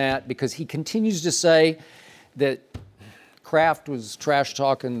give him that, because he continues to say that Kraft was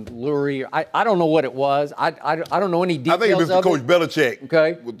trash-talking Lurie. I don't know what it was. I don't know any details of it. I think it was Coach Belichick.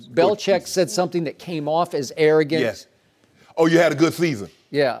 Okay. Belichick said something that came off as arrogant. Yes. Oh, you had a good season.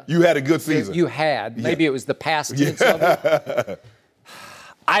 Yeah. You had a good season. You had. Maybe it was the past tense of it.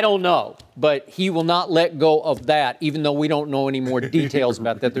 I don't know, but he will not let go of that, even though we don't know any more details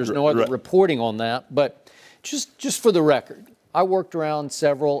about that. There's no other reporting on that. But just for the record, I worked around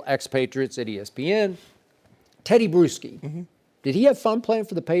several expatriates at ESPN. Teddy Bruschi, did he have fun playing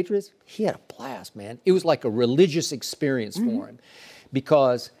for the Patriots? He had a blast, man. It was like a religious experience for him,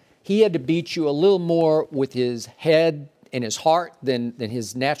 because he had to beat you a little more with his head and his heart than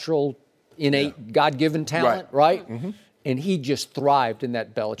his natural, innate, God-given talent, right? Mm-hmm. And he just thrived in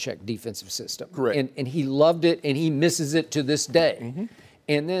that Belichick defensive system. Correct. And he loved it, and he misses it to this day. Mm-hmm.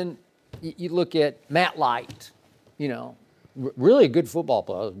 And then you look at Matt Light, you know, really a good football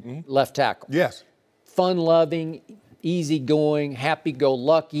player, left tackle. Yes. Fun-loving, easygoing,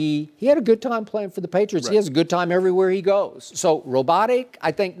 happy-go-lucky. He had a good time playing for the Patriots. Right. He has a good time everywhere he goes. So robotic,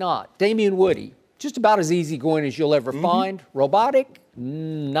 I think not. Damian Woody, just about as easygoing as you'll ever find. Robotic,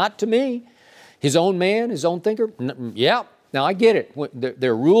 not to me. His own man, his own thinker, yeah. Now, I get it.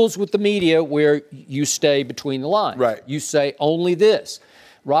 There are rules with the media where you stay between the lines. Right. You say only this.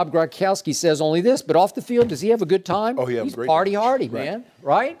 Rob Gronkowski says only this, but off the field, does he have a good time? Oh, he has He's a great party time. hardy, man.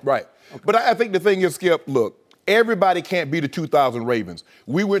 Right? Right. Okay. But I think the thing is, Skip, look, everybody can't be the 2000 Ravens.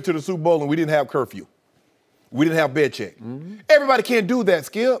 We went to the Super Bowl and we didn't have curfew. We didn't have bed check. Everybody can't do that,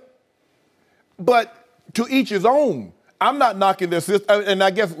 Skip. But to each his own. I'm not knocking their system. And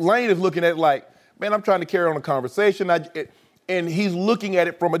I guess Lane is looking at it like, man, I'm trying to carry on a conversation. And he's looking at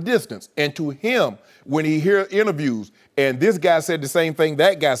it from a distance. And to him, when he hears interviews, and this guy said the same thing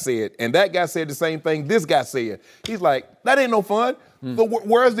that guy said, and that guy said the same thing this guy said, he's like, that ain't no fun. So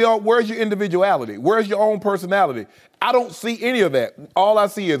where's your individuality? Where's your own personality? I don't see any of that. All I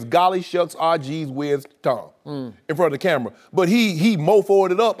see is golly shucks, geez, whiz, Tom in front of the camera. But he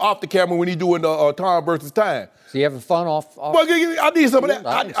mofoed it up off the camera when he's doing Tom versus Time. Is he having fun off? Well, I need some of that.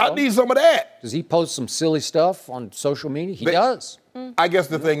 I need some of that. Does he post some silly stuff on social media? He does. I guess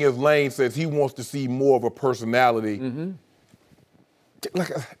the thing is, Lane says he wants to see more of a personality.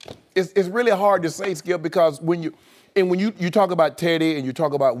 Like, it's really hard to say, Skip, because when you talk about Teddy and you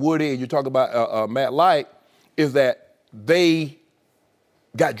talk about Woody and you talk about Matt Light, is that they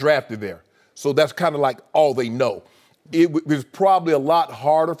got drafted there. So that's kind of like all they know. It was probably a lot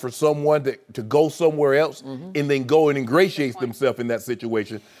harder for someone to go somewhere else and then go and ingratiate themselves in that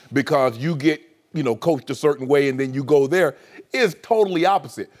situation, because you get, coached a certain way and then you go there. It's totally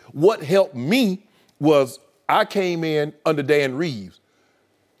opposite. What helped me was I came in under Dan Reeves.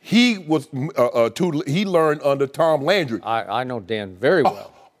 He was he learned under Tom Landry. I know Dan very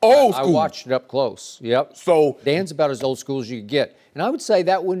well. Old school. I watched it up close. Yep. So Dan's about as old school as you could get. And I would say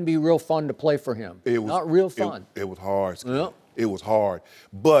that wouldn't be real fun to play for him. It was not real fun. It was hard. Yep. It was hard.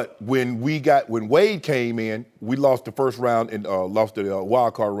 But when Wade came in, we lost the first round and lost the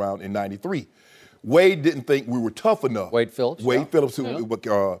wild card round in '93. Wade didn't think we were tough enough. Wade Phillips. Phillips.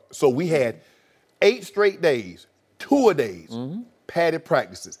 So we had 8 straight days, 2-a-days, padded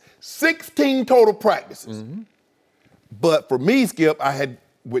practices, 16 total practices. But for me, Skip, I had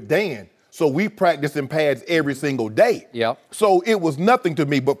with Dan. So we practiced in pads every single day. Yep. So it was nothing to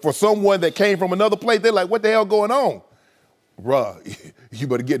me. But for someone that came from another place, they're like, what the hell going on? Bruh, you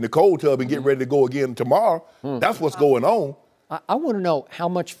better get in the cold tub and get ready to go again tomorrow. That's what's going on. I want to know how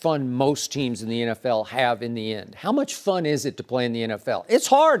much fun most teams in the NFL have in the end. How much fun is it to play in the NFL? It's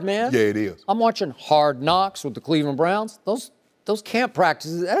hard, man. Yeah, it is. I'm watching Hard Knocks with the Cleveland Browns. Those camp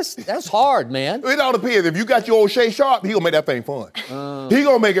practices, that's hard, man. It all depends. If you got your old Shay Sharpe, he gonna make that thing fun. He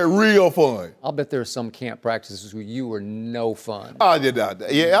gonna make it real fun. I'll bet there are some camp practices where you were no fun. Oh,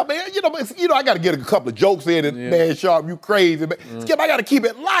 yeah. I mean, I got to get a couple of jokes in. And man, Sharpe, you crazy, man. Skip, I got to keep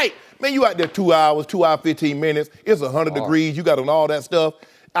it light, man. You out there 2 hours, 15 minutes. It's 100 degrees. You got on all that stuff.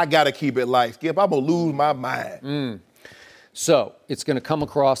 I got to keep it light, Skip. I'm gonna lose my mind. So it's going to come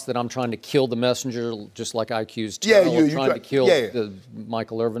across that I'm trying to kill the messenger, just like I accused you're trying to kill the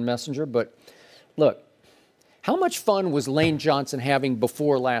Michael Irvin messenger. But look, how much fun was Lane Johnson having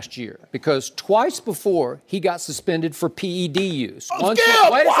before last year? Because twice before he got suspended for PED use. Wait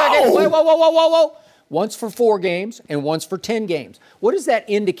a second. Whoa. Once for 4 games and once for 10 games. What does that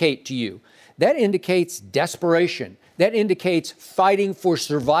indicate to you? That indicates desperation. That indicates fighting for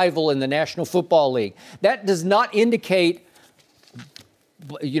survival in the National Football League. That does not indicate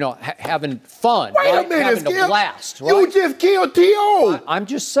having fun. Wait a minute, having a blast. Right? You just killed T.O. I'm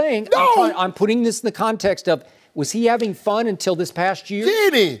just saying, No. I'm putting this in the context of, was he having fun until this past year?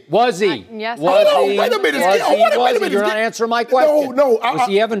 Did he? Was he? Yes. Was Hold he? on, wait a minute. Was he? You're not answering my question. No. Was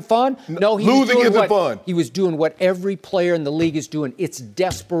he having fun? No, he was Losing doing isn't fun. He was doing what every player in the league is doing. It's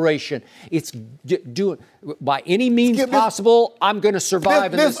desperation. It's doing, by any means Skip, possible, I'm going to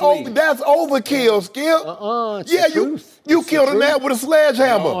survive in this league. That's overkill, Skip. It's the truth. You killed him there with a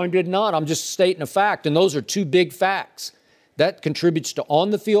sledgehammer. No, I did not. I'm just stating a fact, and those are 2 big facts. That contributes to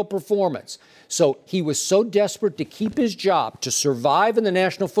on-the-field performance. So he was so desperate to keep his job, to survive in the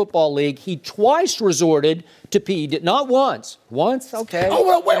National Football League, he twice resorted to PED. Not once. Once, okay. Oh,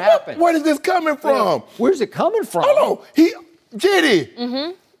 well, what happened? Where is this coming from? Where's it coming from? Hold on.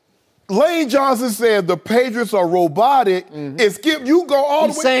 JD. Lane Johnson said the Patriots are robotic. And Skip, you go all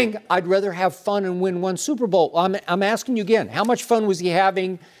He's the way. saying, I'd rather have fun and win one Super Bowl. I'm asking you again, how much fun was he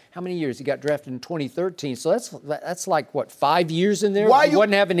having? How many years? He got drafted in 2013. So that's like, what, 5 years in there? Why he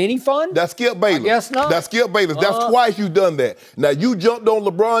wasn't having any fun? That's Skip Bayless. I guess not. That's Skip Bayless. That's twice you've done that. Now, you jumped on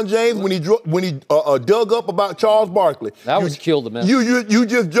LeBron James when he dug up about Charles Barkley. That was kill the message. You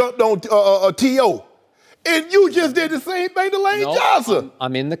just jumped on T.O. And you just did the same thing to Lane Johnson.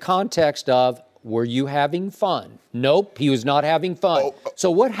 I'm in the context of, were you having fun? Nope, he was not having fun. So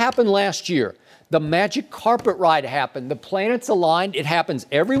what happened last year? The magic carpet ride happened. The planets aligned. It happens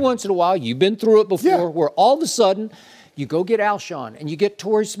every once in a while. You've been through it before, where all of a sudden you go get Alshon and you get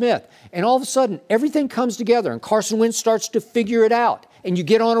Torrey Smith, and all of a sudden everything comes together and Carson Wentz starts to figure it out, and you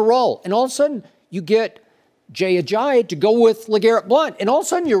get on a roll, and all of a sudden you get Jay Ajayi to go with LeGarrette Blount, and all of a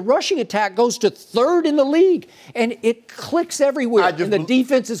sudden your rushing attack goes to 3rd in the league, and it clicks everywhere, and the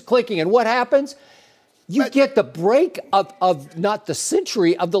defense is clicking, and what happens? You get the break of not the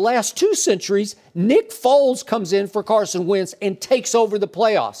century, of the last 2 centuries. Nick Foles comes in for Carson Wentz and takes over the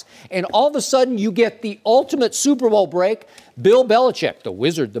playoffs. And all of a sudden, you get the ultimate Super Bowl break. Bill Belichick, the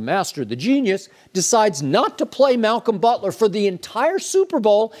wizard, the master, the genius, decides not to play Malcolm Butler for the entire Super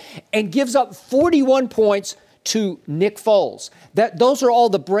Bowl and gives up 41 points to Nick Foles. Those are all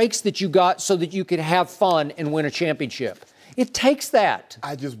the breaks that you got so that you could have fun and win a championship. It takes that.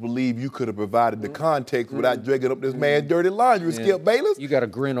 I just believe you could have provided the context without dragging up this man's dirty laundry, Skip Bayless. You got a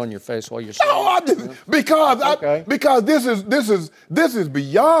grin on your face while you're saying No, because this is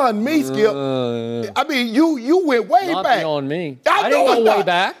beyond me, Skip. I mean, you went way not back. Beyond me. I didn't know go way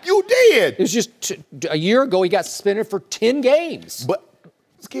back. You did. It was just a year ago. He got suspended for 10 games. But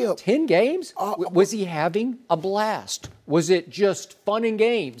Skip, 10 games? Was he having a blast? Was it just fun and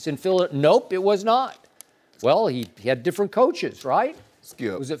games in Philadelphia? Nope, it was not. Well, he had different coaches, right?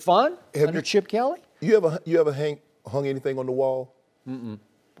 Skip. Was it fun under Chip Kelly? You ever hung anything on the wall?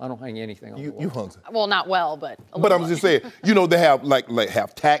 I don't hang anything on the wall. You hung. Well, not well, but But I'm just saying, they have like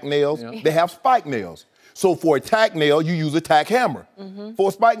have tack nails. Yeah. They have spike nails. So for a tack nail, you use a tack hammer. For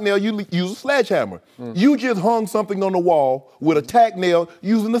a spike nail, you use a sledgehammer. You just hung something on the wall with a tack nail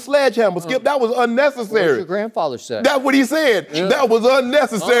using a sledgehammer. Skip, that was unnecessary. What your grandfather said. That's what he said. Yeah. That was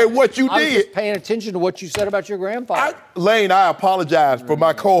unnecessary what you did. I was just paying attention to what you said about your grandfather. Lane, I apologize for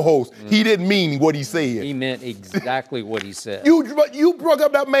my co-host. He didn't mean what he said. He meant exactly what he said. You broke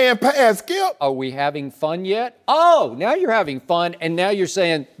up that man's past, Skip. Are we having fun yet? Oh, now you're having fun, and now you're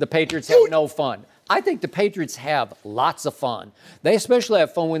saying the Patriots have no fun. I think the Patriots have lots of fun. They especially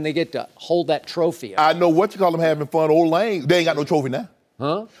have fun when they get to hold that trophy. I know what you call them having fun. Old Lane, they ain't got no trophy now.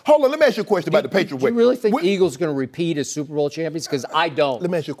 Huh? Hold on, let me ask you a question about the Patriots. Do you really think the Eagles are going to repeat as Super Bowl champions? Because I don't.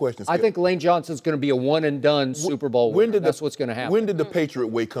 Let me ask you a question, Skip. I think Lane Johnson's going to be a one-and-done Super Bowl winner. That's what's going to happen. When did the Patriot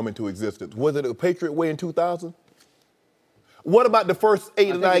way come into existence? Was it a Patriot way in 2000? What about the first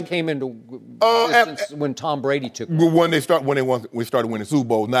 8 or 9? It came into existence when Tom Brady took over. When we started winning Super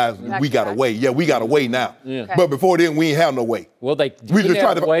Bowls. Now we got a way. Yeah, we got a way now. Yeah. Okay. But before then, we ain't have no way. Well, we didn't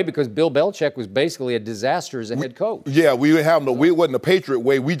have a way because Bill Belichick was basically a disaster as a head coach. Yeah, we didn't have no way. It wasn't a Patriot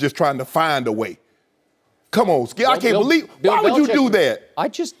way. We just trying to find a way. Come on, Skip. I can't believe. Why would you do that? I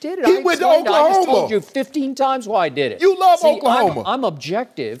just did it. He went to Oklahoma. I just told you 15 times why I did it. You love Oklahoma. I'm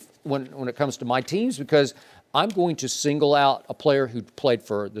objective when it comes to my teams because I'm going to single out a player who played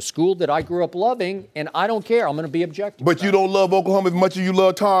for the school that I grew up loving, and I don't care. I'm going to be objective. But you don't love Oklahoma as much as you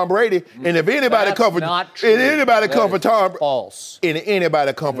love Tom Brady. And if anybody come for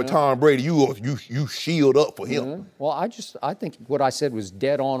Tom Brady, you shield up for him. Well, I think what I said was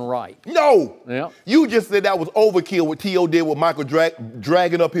dead on right. No. Yeah. You just said that was overkill what T.O. did with Michael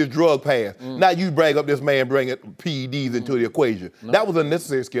dragging up his drug past. Now you brag up this man bringing PEDs into the equation. No. That was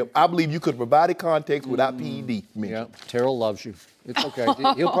unnecessary, Skip. I believe you could have provided context without PEDs. Yeah, Terrell loves you. It's okay.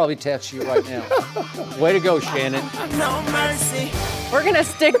 He'll probably text you right now. Way to go, Shannon. No mercy. We're going to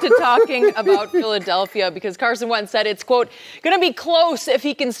stick to talking about Philadelphia because Carson Wentz said it's, quote, going to be close if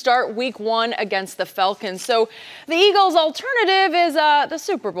he can start week 1 against the Falcons. So the Eagles' alternative is the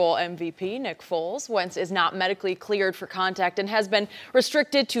Super Bowl MVP, Nick Foles. Wentz is not medically cleared for contact and has been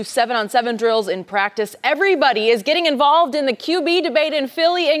restricted to 7-on-7 drills in practice. Everybody is getting involved in the QB debate in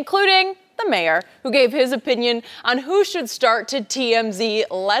Philly, including the mayor, who gave his opinion on who should start to TMZ.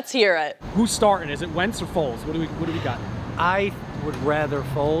 Let's hear it. Who's starting? Is it Wentz or Foles? What do we got? I would rather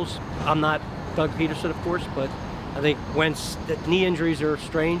Foles. I'm not Doug Peterson, of course, but I think Wentz, knee injuries are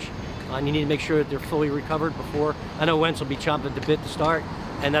strange. And you need to make sure that they're fully recovered before. I know Wentz will be chomping at the bit to start,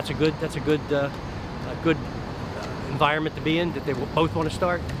 and that's a good environment to be in that they both want to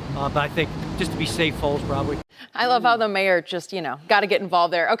start. But I think just to be safe, Foles probably. I love how the mayor just, got to get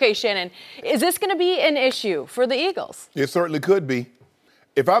involved there. Okay, Shannon, is this going to be an issue for the Eagles? It certainly could be.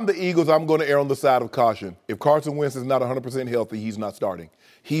 If I'm the Eagles, I'm going to err on the side of caution. If Carson Wentz is not 100% healthy, he's not starting.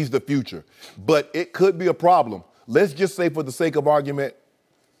 He's the future. But it could be a problem. Let's just say, for the sake of argument,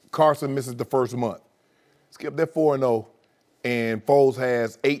 Carson misses the first month. Skip, they're 4-0, and Foles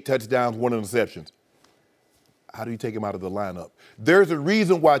has 8 touchdowns, 1 interception. How do you take him out of the lineup? There's a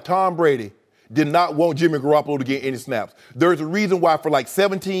reason why Tom Brady did not want Jimmy Garoppolo to get any snaps. There's a reason why for like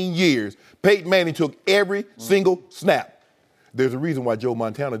 17 years, Peyton Manning took every single snap. There's a reason why Joe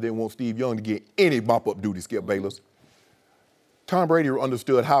Montana didn't want Steve Young to get any mop-up duty, Skip Bayless. Tom Brady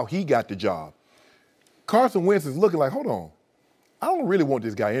understood how he got the job. Carson Wentz is looking like, hold on, I don't really want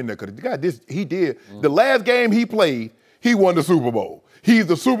this guy in there because the guy, he did. The last game he played, he won the Super Bowl. He's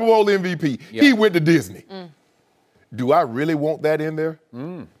the Super Bowl MVP. Yep. He went to Disney. Do I really want that in there?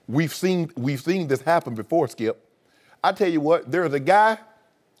 We've seen this happen before, Skip. I tell you what, there's a guy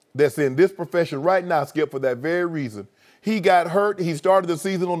that's in this profession right now, Skip, for that very reason. He got hurt. He started the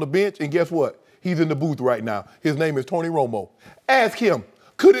season on the bench, and guess what? He's in the booth right now. His name is Tony Romo. Ask him,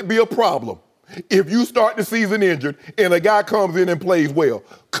 could it be a problem if you start the season injured and a guy comes in and plays well?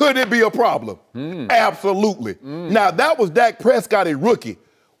 Could it be a problem? Absolutely. Now, that was Dak Prescott, a rookie.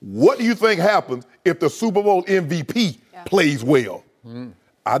 What do you think happens if the Super Bowl MVP plays well?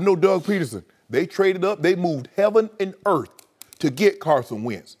 I know Doug Peterson. They traded up. They moved heaven and earth to get Carson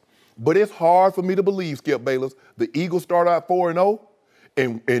Wentz. But it's hard for me to believe, Skip Bayless, the Eagles start out 4-0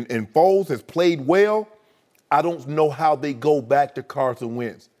 and Foles has played well. I don't know how they go back to Carson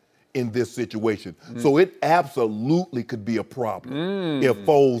Wentz in this situation. So it absolutely could be a problem if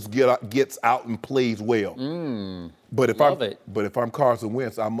Foles gets out and plays well. But if I'm Carson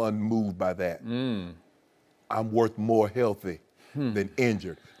Wentz, I'm unmoved by that. I'm worth more healthy than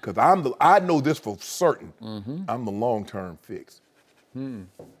injured because I know this for certain. I'm the long-term fix.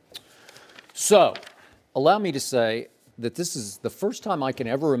 So, allow me to say that this is the first time I can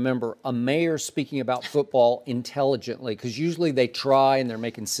ever remember a mayor speaking about football intelligently, because usually they try and they're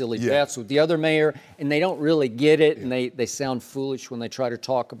making silly bets with the other mayor, and they don't really get it, and they sound foolish when they try to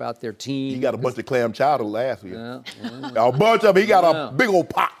talk about their team. He got a bunch of clam chowder last year. A bunch of them. He got a big old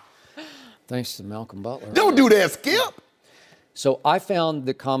pot. Thanks to Malcolm Butler. Don't do that, Skip. So I found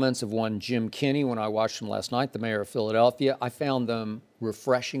the comments of one Jim Kinney when I watched him last night, the mayor of Philadelphia. I found them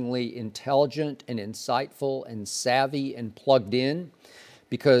refreshingly intelligent and insightful and savvy and plugged in,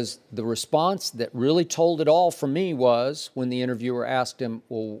 because the response that really told it all for me was when the interviewer asked him,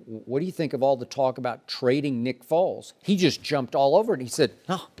 well, what do you think of all the talk about trading Nick Foles? He just jumped all over it. He said,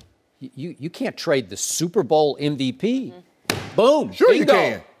 no, you can't trade the Super Bowl MVP. Boom. Sure bingo. You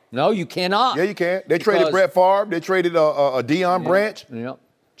can. No, you cannot. Yeah, you can. They traded Brett Favre. They traded a Deion Branch. Yep.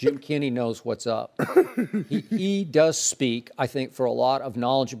 Jim Kinney knows what's up. He does speak, I think, for a lot of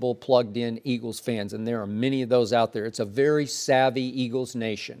knowledgeable, plugged-in Eagles fans, and there are many of those out there. It's a very savvy Eagles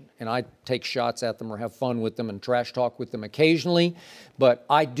nation, and I take shots at them or have fun with them and trash talk with them occasionally, but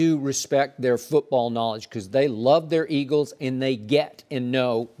I do respect their football knowledge because they love their Eagles and they get and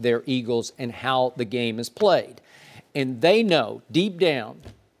know their Eagles and how the game is played. And they know, deep down,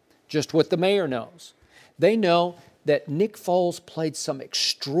 just what the mayor knows. They know that Nick Foles played some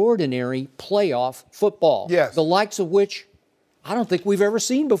extraordinary playoff football. Yes. The likes of which I don't think we've ever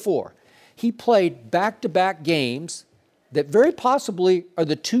seen before. He played back-to-back games that very possibly are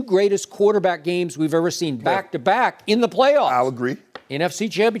the 2 greatest quarterback games we've ever seen back-to-back in the playoffs. I'll agree. NFC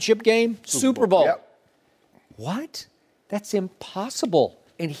Championship game, Super Bowl. Yep. What? That's impossible.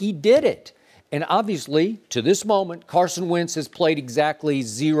 And he did it. And obviously, to this moment, Carson Wentz has played exactly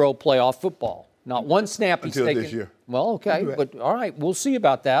 0 playoff football. Not one snap he's taken. Until this year. Well, okay, but all right, we'll see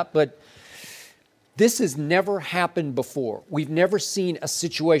about that. But this has never happened before. We've never seen a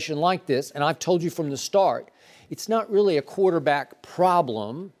situation like this. And I've told you from the start, it's not really a quarterback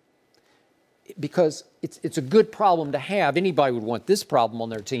problem because it's a good problem to have. Anybody would want this problem on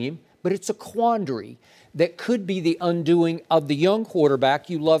their team. But it's a quandary that could be the undoing of the young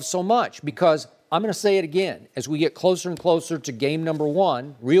quarterback you love so much. Because I'm going to say it again, as we get closer and closer to game number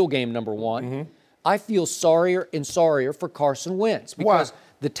 1, real game number 1, I feel sorrier and sorrier for Carson Wentz. Because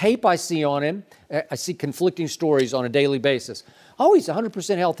the tape I see on him, I see conflicting stories on a daily basis. Oh, he's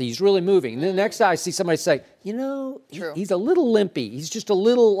 100% healthy. He's really moving. And then the next day I see somebody say, you know, he's a little limpy. He's just a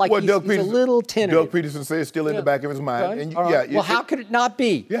little, like he's a little tentative. Doug Peterson says still in the back of his mind. Okay. And well, how could it not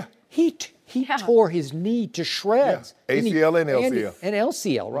be? Yeah. He tore his knee to shreds. Yeah. ACL and LCL. And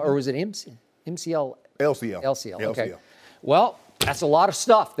LCL, or was it MCL? LCL. LCL, okay. Well, That's a lot of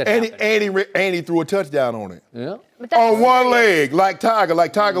stuff that happened. And he threw a touchdown on it. Yeah. On one leg, like Tiger.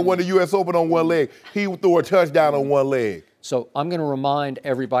 Like Tiger won the U.S. Open on one leg. He threw a touchdown on one leg. So I'm going to remind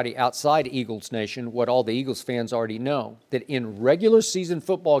everybody outside Eagles Nation what all the Eagles fans already know, that in regular season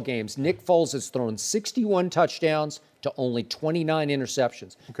football games, Nick Foles has thrown 61 touchdowns to only 29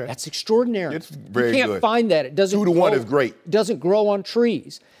 interceptions. Okay. That's extraordinary. It's very You can't good. find that. It doesn't 2-1 is great. It doesn't grow on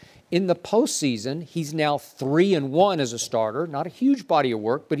trees. In the postseason, he's now 3-1 as a starter. Not a huge body of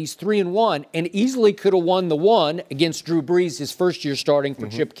work, but he's 3-1 and easily could have won the one against Drew Brees his first year starting for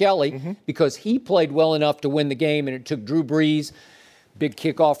Chip Kelly because he played well enough to win the game, and it took Drew Brees, big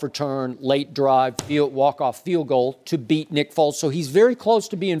kickoff return, late drive, walk-off field goal to beat Nick Foles. So he's very close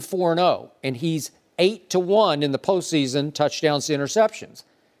to being 4-0, and he's 8-1 in the postseason, touchdowns to interceptions.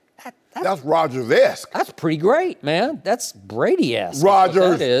 That's Rodgers-esque. That's pretty great, man. That's Brady-esque. Rodgers. That's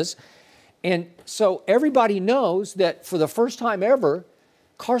what that is. And so everybody knows that for the first time ever,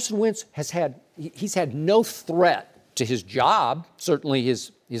 Carson Wentz he's had no threat to his job, certainly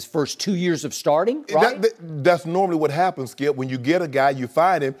his first 2 years of starting, right? That's normally what happens, Skip. When you get a guy, you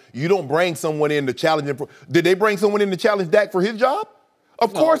find him, you don't bring someone in to challenge him. Did they bring someone in to challenge Dak for his job?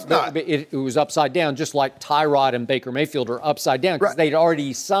 Of course not. It was upside down, just like Tyrod and Baker Mayfield are upside down because they'd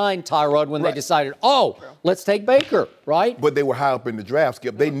already signed Tyrod when they decided, let's take Baker, right? But they were high up in the draft,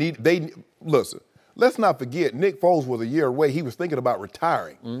 Skip. Listen, let's not forget, Nick Foles was a year away. He was thinking about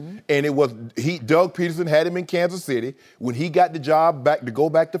retiring. And Doug Peterson had him in Kansas City. When he got the job to go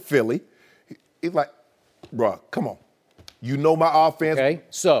back to Philly, he's like, bruh, come on. You know my offense. Okay,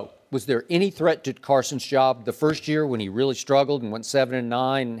 so was there any threat to Carson's job the first year when he really struggled and went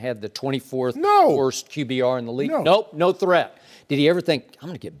 7-9 and had the 24th worst QBR in the league? Nope, no threat. Did he ever think, I'm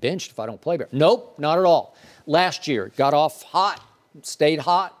going to get benched if I don't play better? Nope, not at all. Last year, got off hot, stayed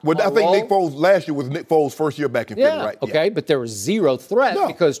hot. Well, I think Nick Foles, last year was Nick Foles' first year back in Philly, right? Okay, but there was zero threat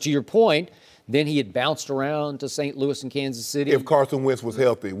because, to your point, then he had bounced around to St. Louis and Kansas City. If Carson Wentz was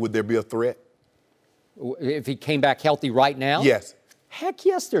healthy, would there be a threat? If he came back healthy right now? Yes. Heck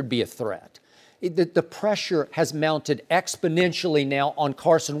yes, there'd be a threat. The pressure has mounted exponentially now on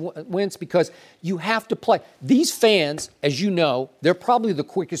Carson Wentz because you have to play. These fans, as you know, they're probably the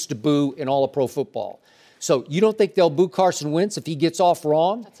quickest to boo in all of pro football. So you don't think they'll boo Carson Wentz if he gets off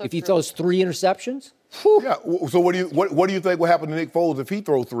wrong, if he throws 3 interceptions? Whew. Yeah. So what do you think will happen to Nick Foles if he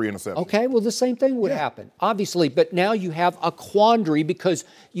throws 3 interceptions? Okay, well, the same thing would happen, obviously. But now you have a quandary because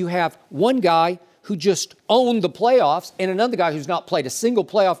you have one guy who just owned the playoffs and another guy who's not played a single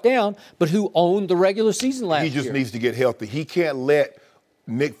playoff down, but who owned the regular season last year. He just needs to get healthy. He can't let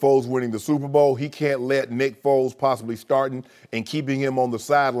Nick Foles winning the Super Bowl. He can't let Nick Foles possibly starting and keeping him on the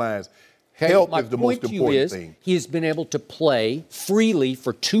sidelines. Health is the most important thing. He has been able to play freely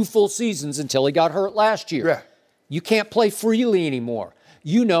for 2 full seasons until he got hurt last year. Yeah. You can't play freely anymore.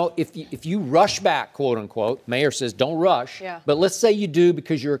 You know, if you rush back, quote unquote, Mayor says don't rush. Yeah. But let's say you do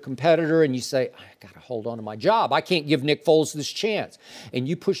because you're a competitor and you say, I got to hold on to my job. I can't give Nick Foles this chance. And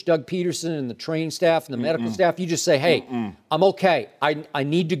you push Doug Peterson and the training staff and the medical staff. You just say, hey, I'm okay. I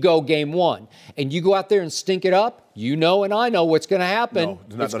need to go game 1. And you go out there and stink it up. You know and I know what's going to happen.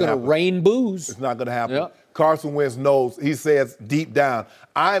 No, it's going to rain booze. It's not going to happen. Yep. Carson Wentz knows, he says deep down,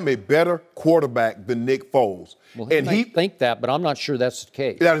 I'm a better quarterback than Nick Foles. Well, he might think that, but I'm not sure that's the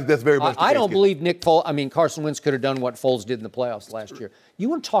case. That's very much the case. I don't believe Carson Wentz could have done what Foles did in the playoffs last year. You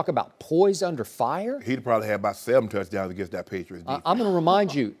want to talk about poise under fire? He'd probably have about 7 touchdowns against that Patriots defense. I'm going to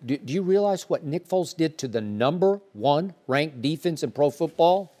remind you, do you realize what Nick Foles did to the #1 ranked defense in pro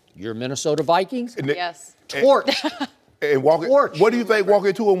football? Your Minnesota Vikings? Yes. Torched. And what do you think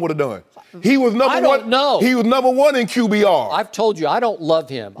walking to him would have done? He was number one. I don't know. He was number 1 in QBR. I've told you, I don't love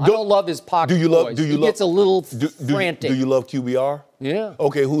him. I don't love his pocket boys. He gets a little frantic. Do you love QBR? Yeah.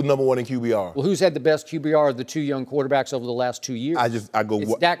 Okay, who's number 1 in QBR? Well, who's had the best QBR of the 2 young quarterbacks over the last 2 years? I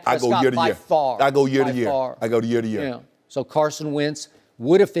go Dak Prescott year to by year. far. I go year to year. Far. I go year to year. Yeah. So Carson Wentz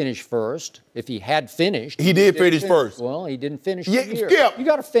would have finished first if he had finished. He did finish first. Well, he didn't finish the year. Skip. You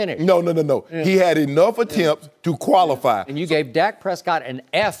got to finish. No. Yeah. He had enough attempts to qualify. And you gave Dak Prescott an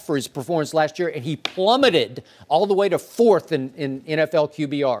F for his performance last year, and he plummeted all the way to 4th in NFL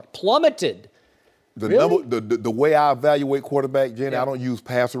QBR. Plummeted. The way I evaluate quarterback, Jenny, I don't use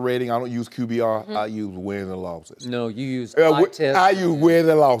passer rating. I don't use QBR. I use wins and losses. No, you use eye test. I use wins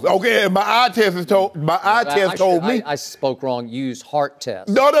and losses. Okay, and my eye test told me. I spoke wrong. You use heart test.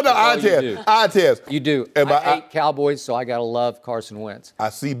 No, eye test. Eye test. You do. And I hate Cowboys, so I got to love Carson Wentz.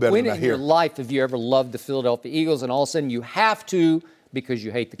 I see better when than I in hear. your life have you ever loved the Philadelphia Eagles, and all of a sudden you have to because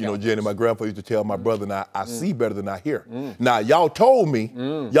you hate the You know, Cowboys. Jenny, my grandpa used to tell my brother and I see better than I hear. Now, y'all told me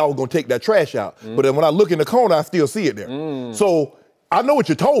y'all were going to take that trash out. But then when I look in the corner, I still see it there. So I know what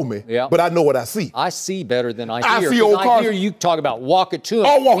you told me, but I know what I see. I see better than I hear. I see old I hear you talk about walk it to him.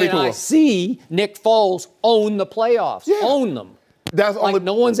 I'll walk it and to I him. see Nick Foles own the playoffs. Yeah. Own them. That's like only,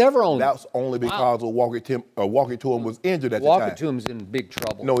 no one's ever owned That's only because of Walk It to him was injured at the Walk time. it to him's in big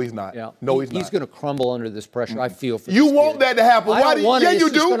trouble. No, he's not. Yeah. No, he's not. He's going to crumble under this pressure. I feel for You this want kid. that to happen. I Why don't want it. Yeah, It's you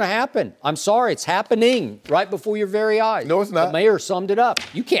just do. going to happen. I'm sorry. It's happening right before your very eyes. No, it's not. The mayor summed it up.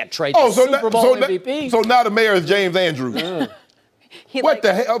 You can't trade the so Super Bowl MVP. So now the mayor is James Andrews. What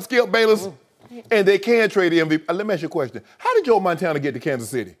the hell, Skip Bayless? And they can trade the MVP. Let me ask you a question. How did Joe Montana get to Kansas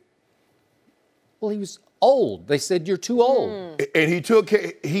City? Well, he was old. They said you're too old. And he took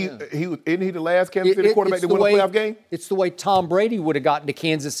isn't he the last Kansas City quarterback to win a playoff game? It's the way Tom Brady would have gotten to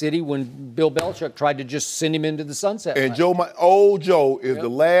Kansas City when Bill Belichick tried to just send him into the sunset. And old Joe is the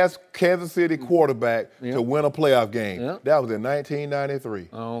last Kansas City quarterback to win a playoff game. Yep. That was in 1993.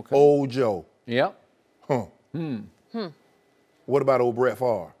 Oh, okay. Old Joe. Yep. Huh. What about old Brett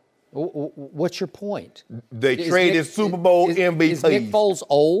Favre? What's your point? They traded Super Bowl MVPs. Is Nick Foles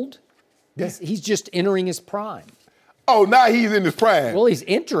old? Yeah. He's just entering his prime. Oh, now he's in his prime. Well, he's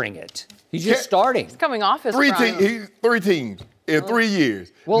entering it. He's just starting. He's coming off his Three prime. teams in 3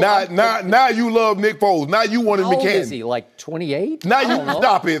 years. Well, now you love Nick Foles. Now you want him How in old Canton. is he? Like 28? Now you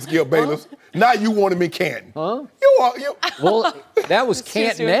stop it, Skip Bayless. Now you want him in Canton. Huh? You Well, that was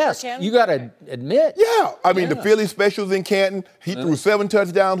Canton-esque. You got to admit. Yeah, I mean the Philly specials in Canton. He threw 7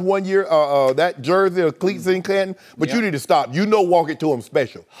 touchdowns one year. That jersey or cleats in Canton. But you need to stop. You know, walk it to him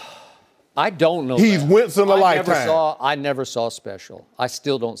special. I don't know. He's Wentz in a lifetime. I never saw special. I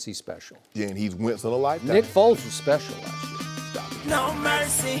still don't see special. Yeah, and he's Wentz in a lifetime. Nick Foles was special last year. No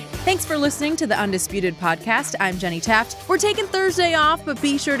mercy. Thanks for listening to the Undisputed podcast. I'm Jenny Taft. We're taking Thursday off, but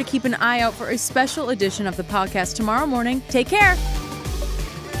be sure to keep an eye out for a special edition of the podcast tomorrow morning. Take care.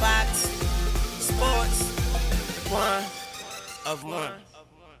 Fox Sports. One of one.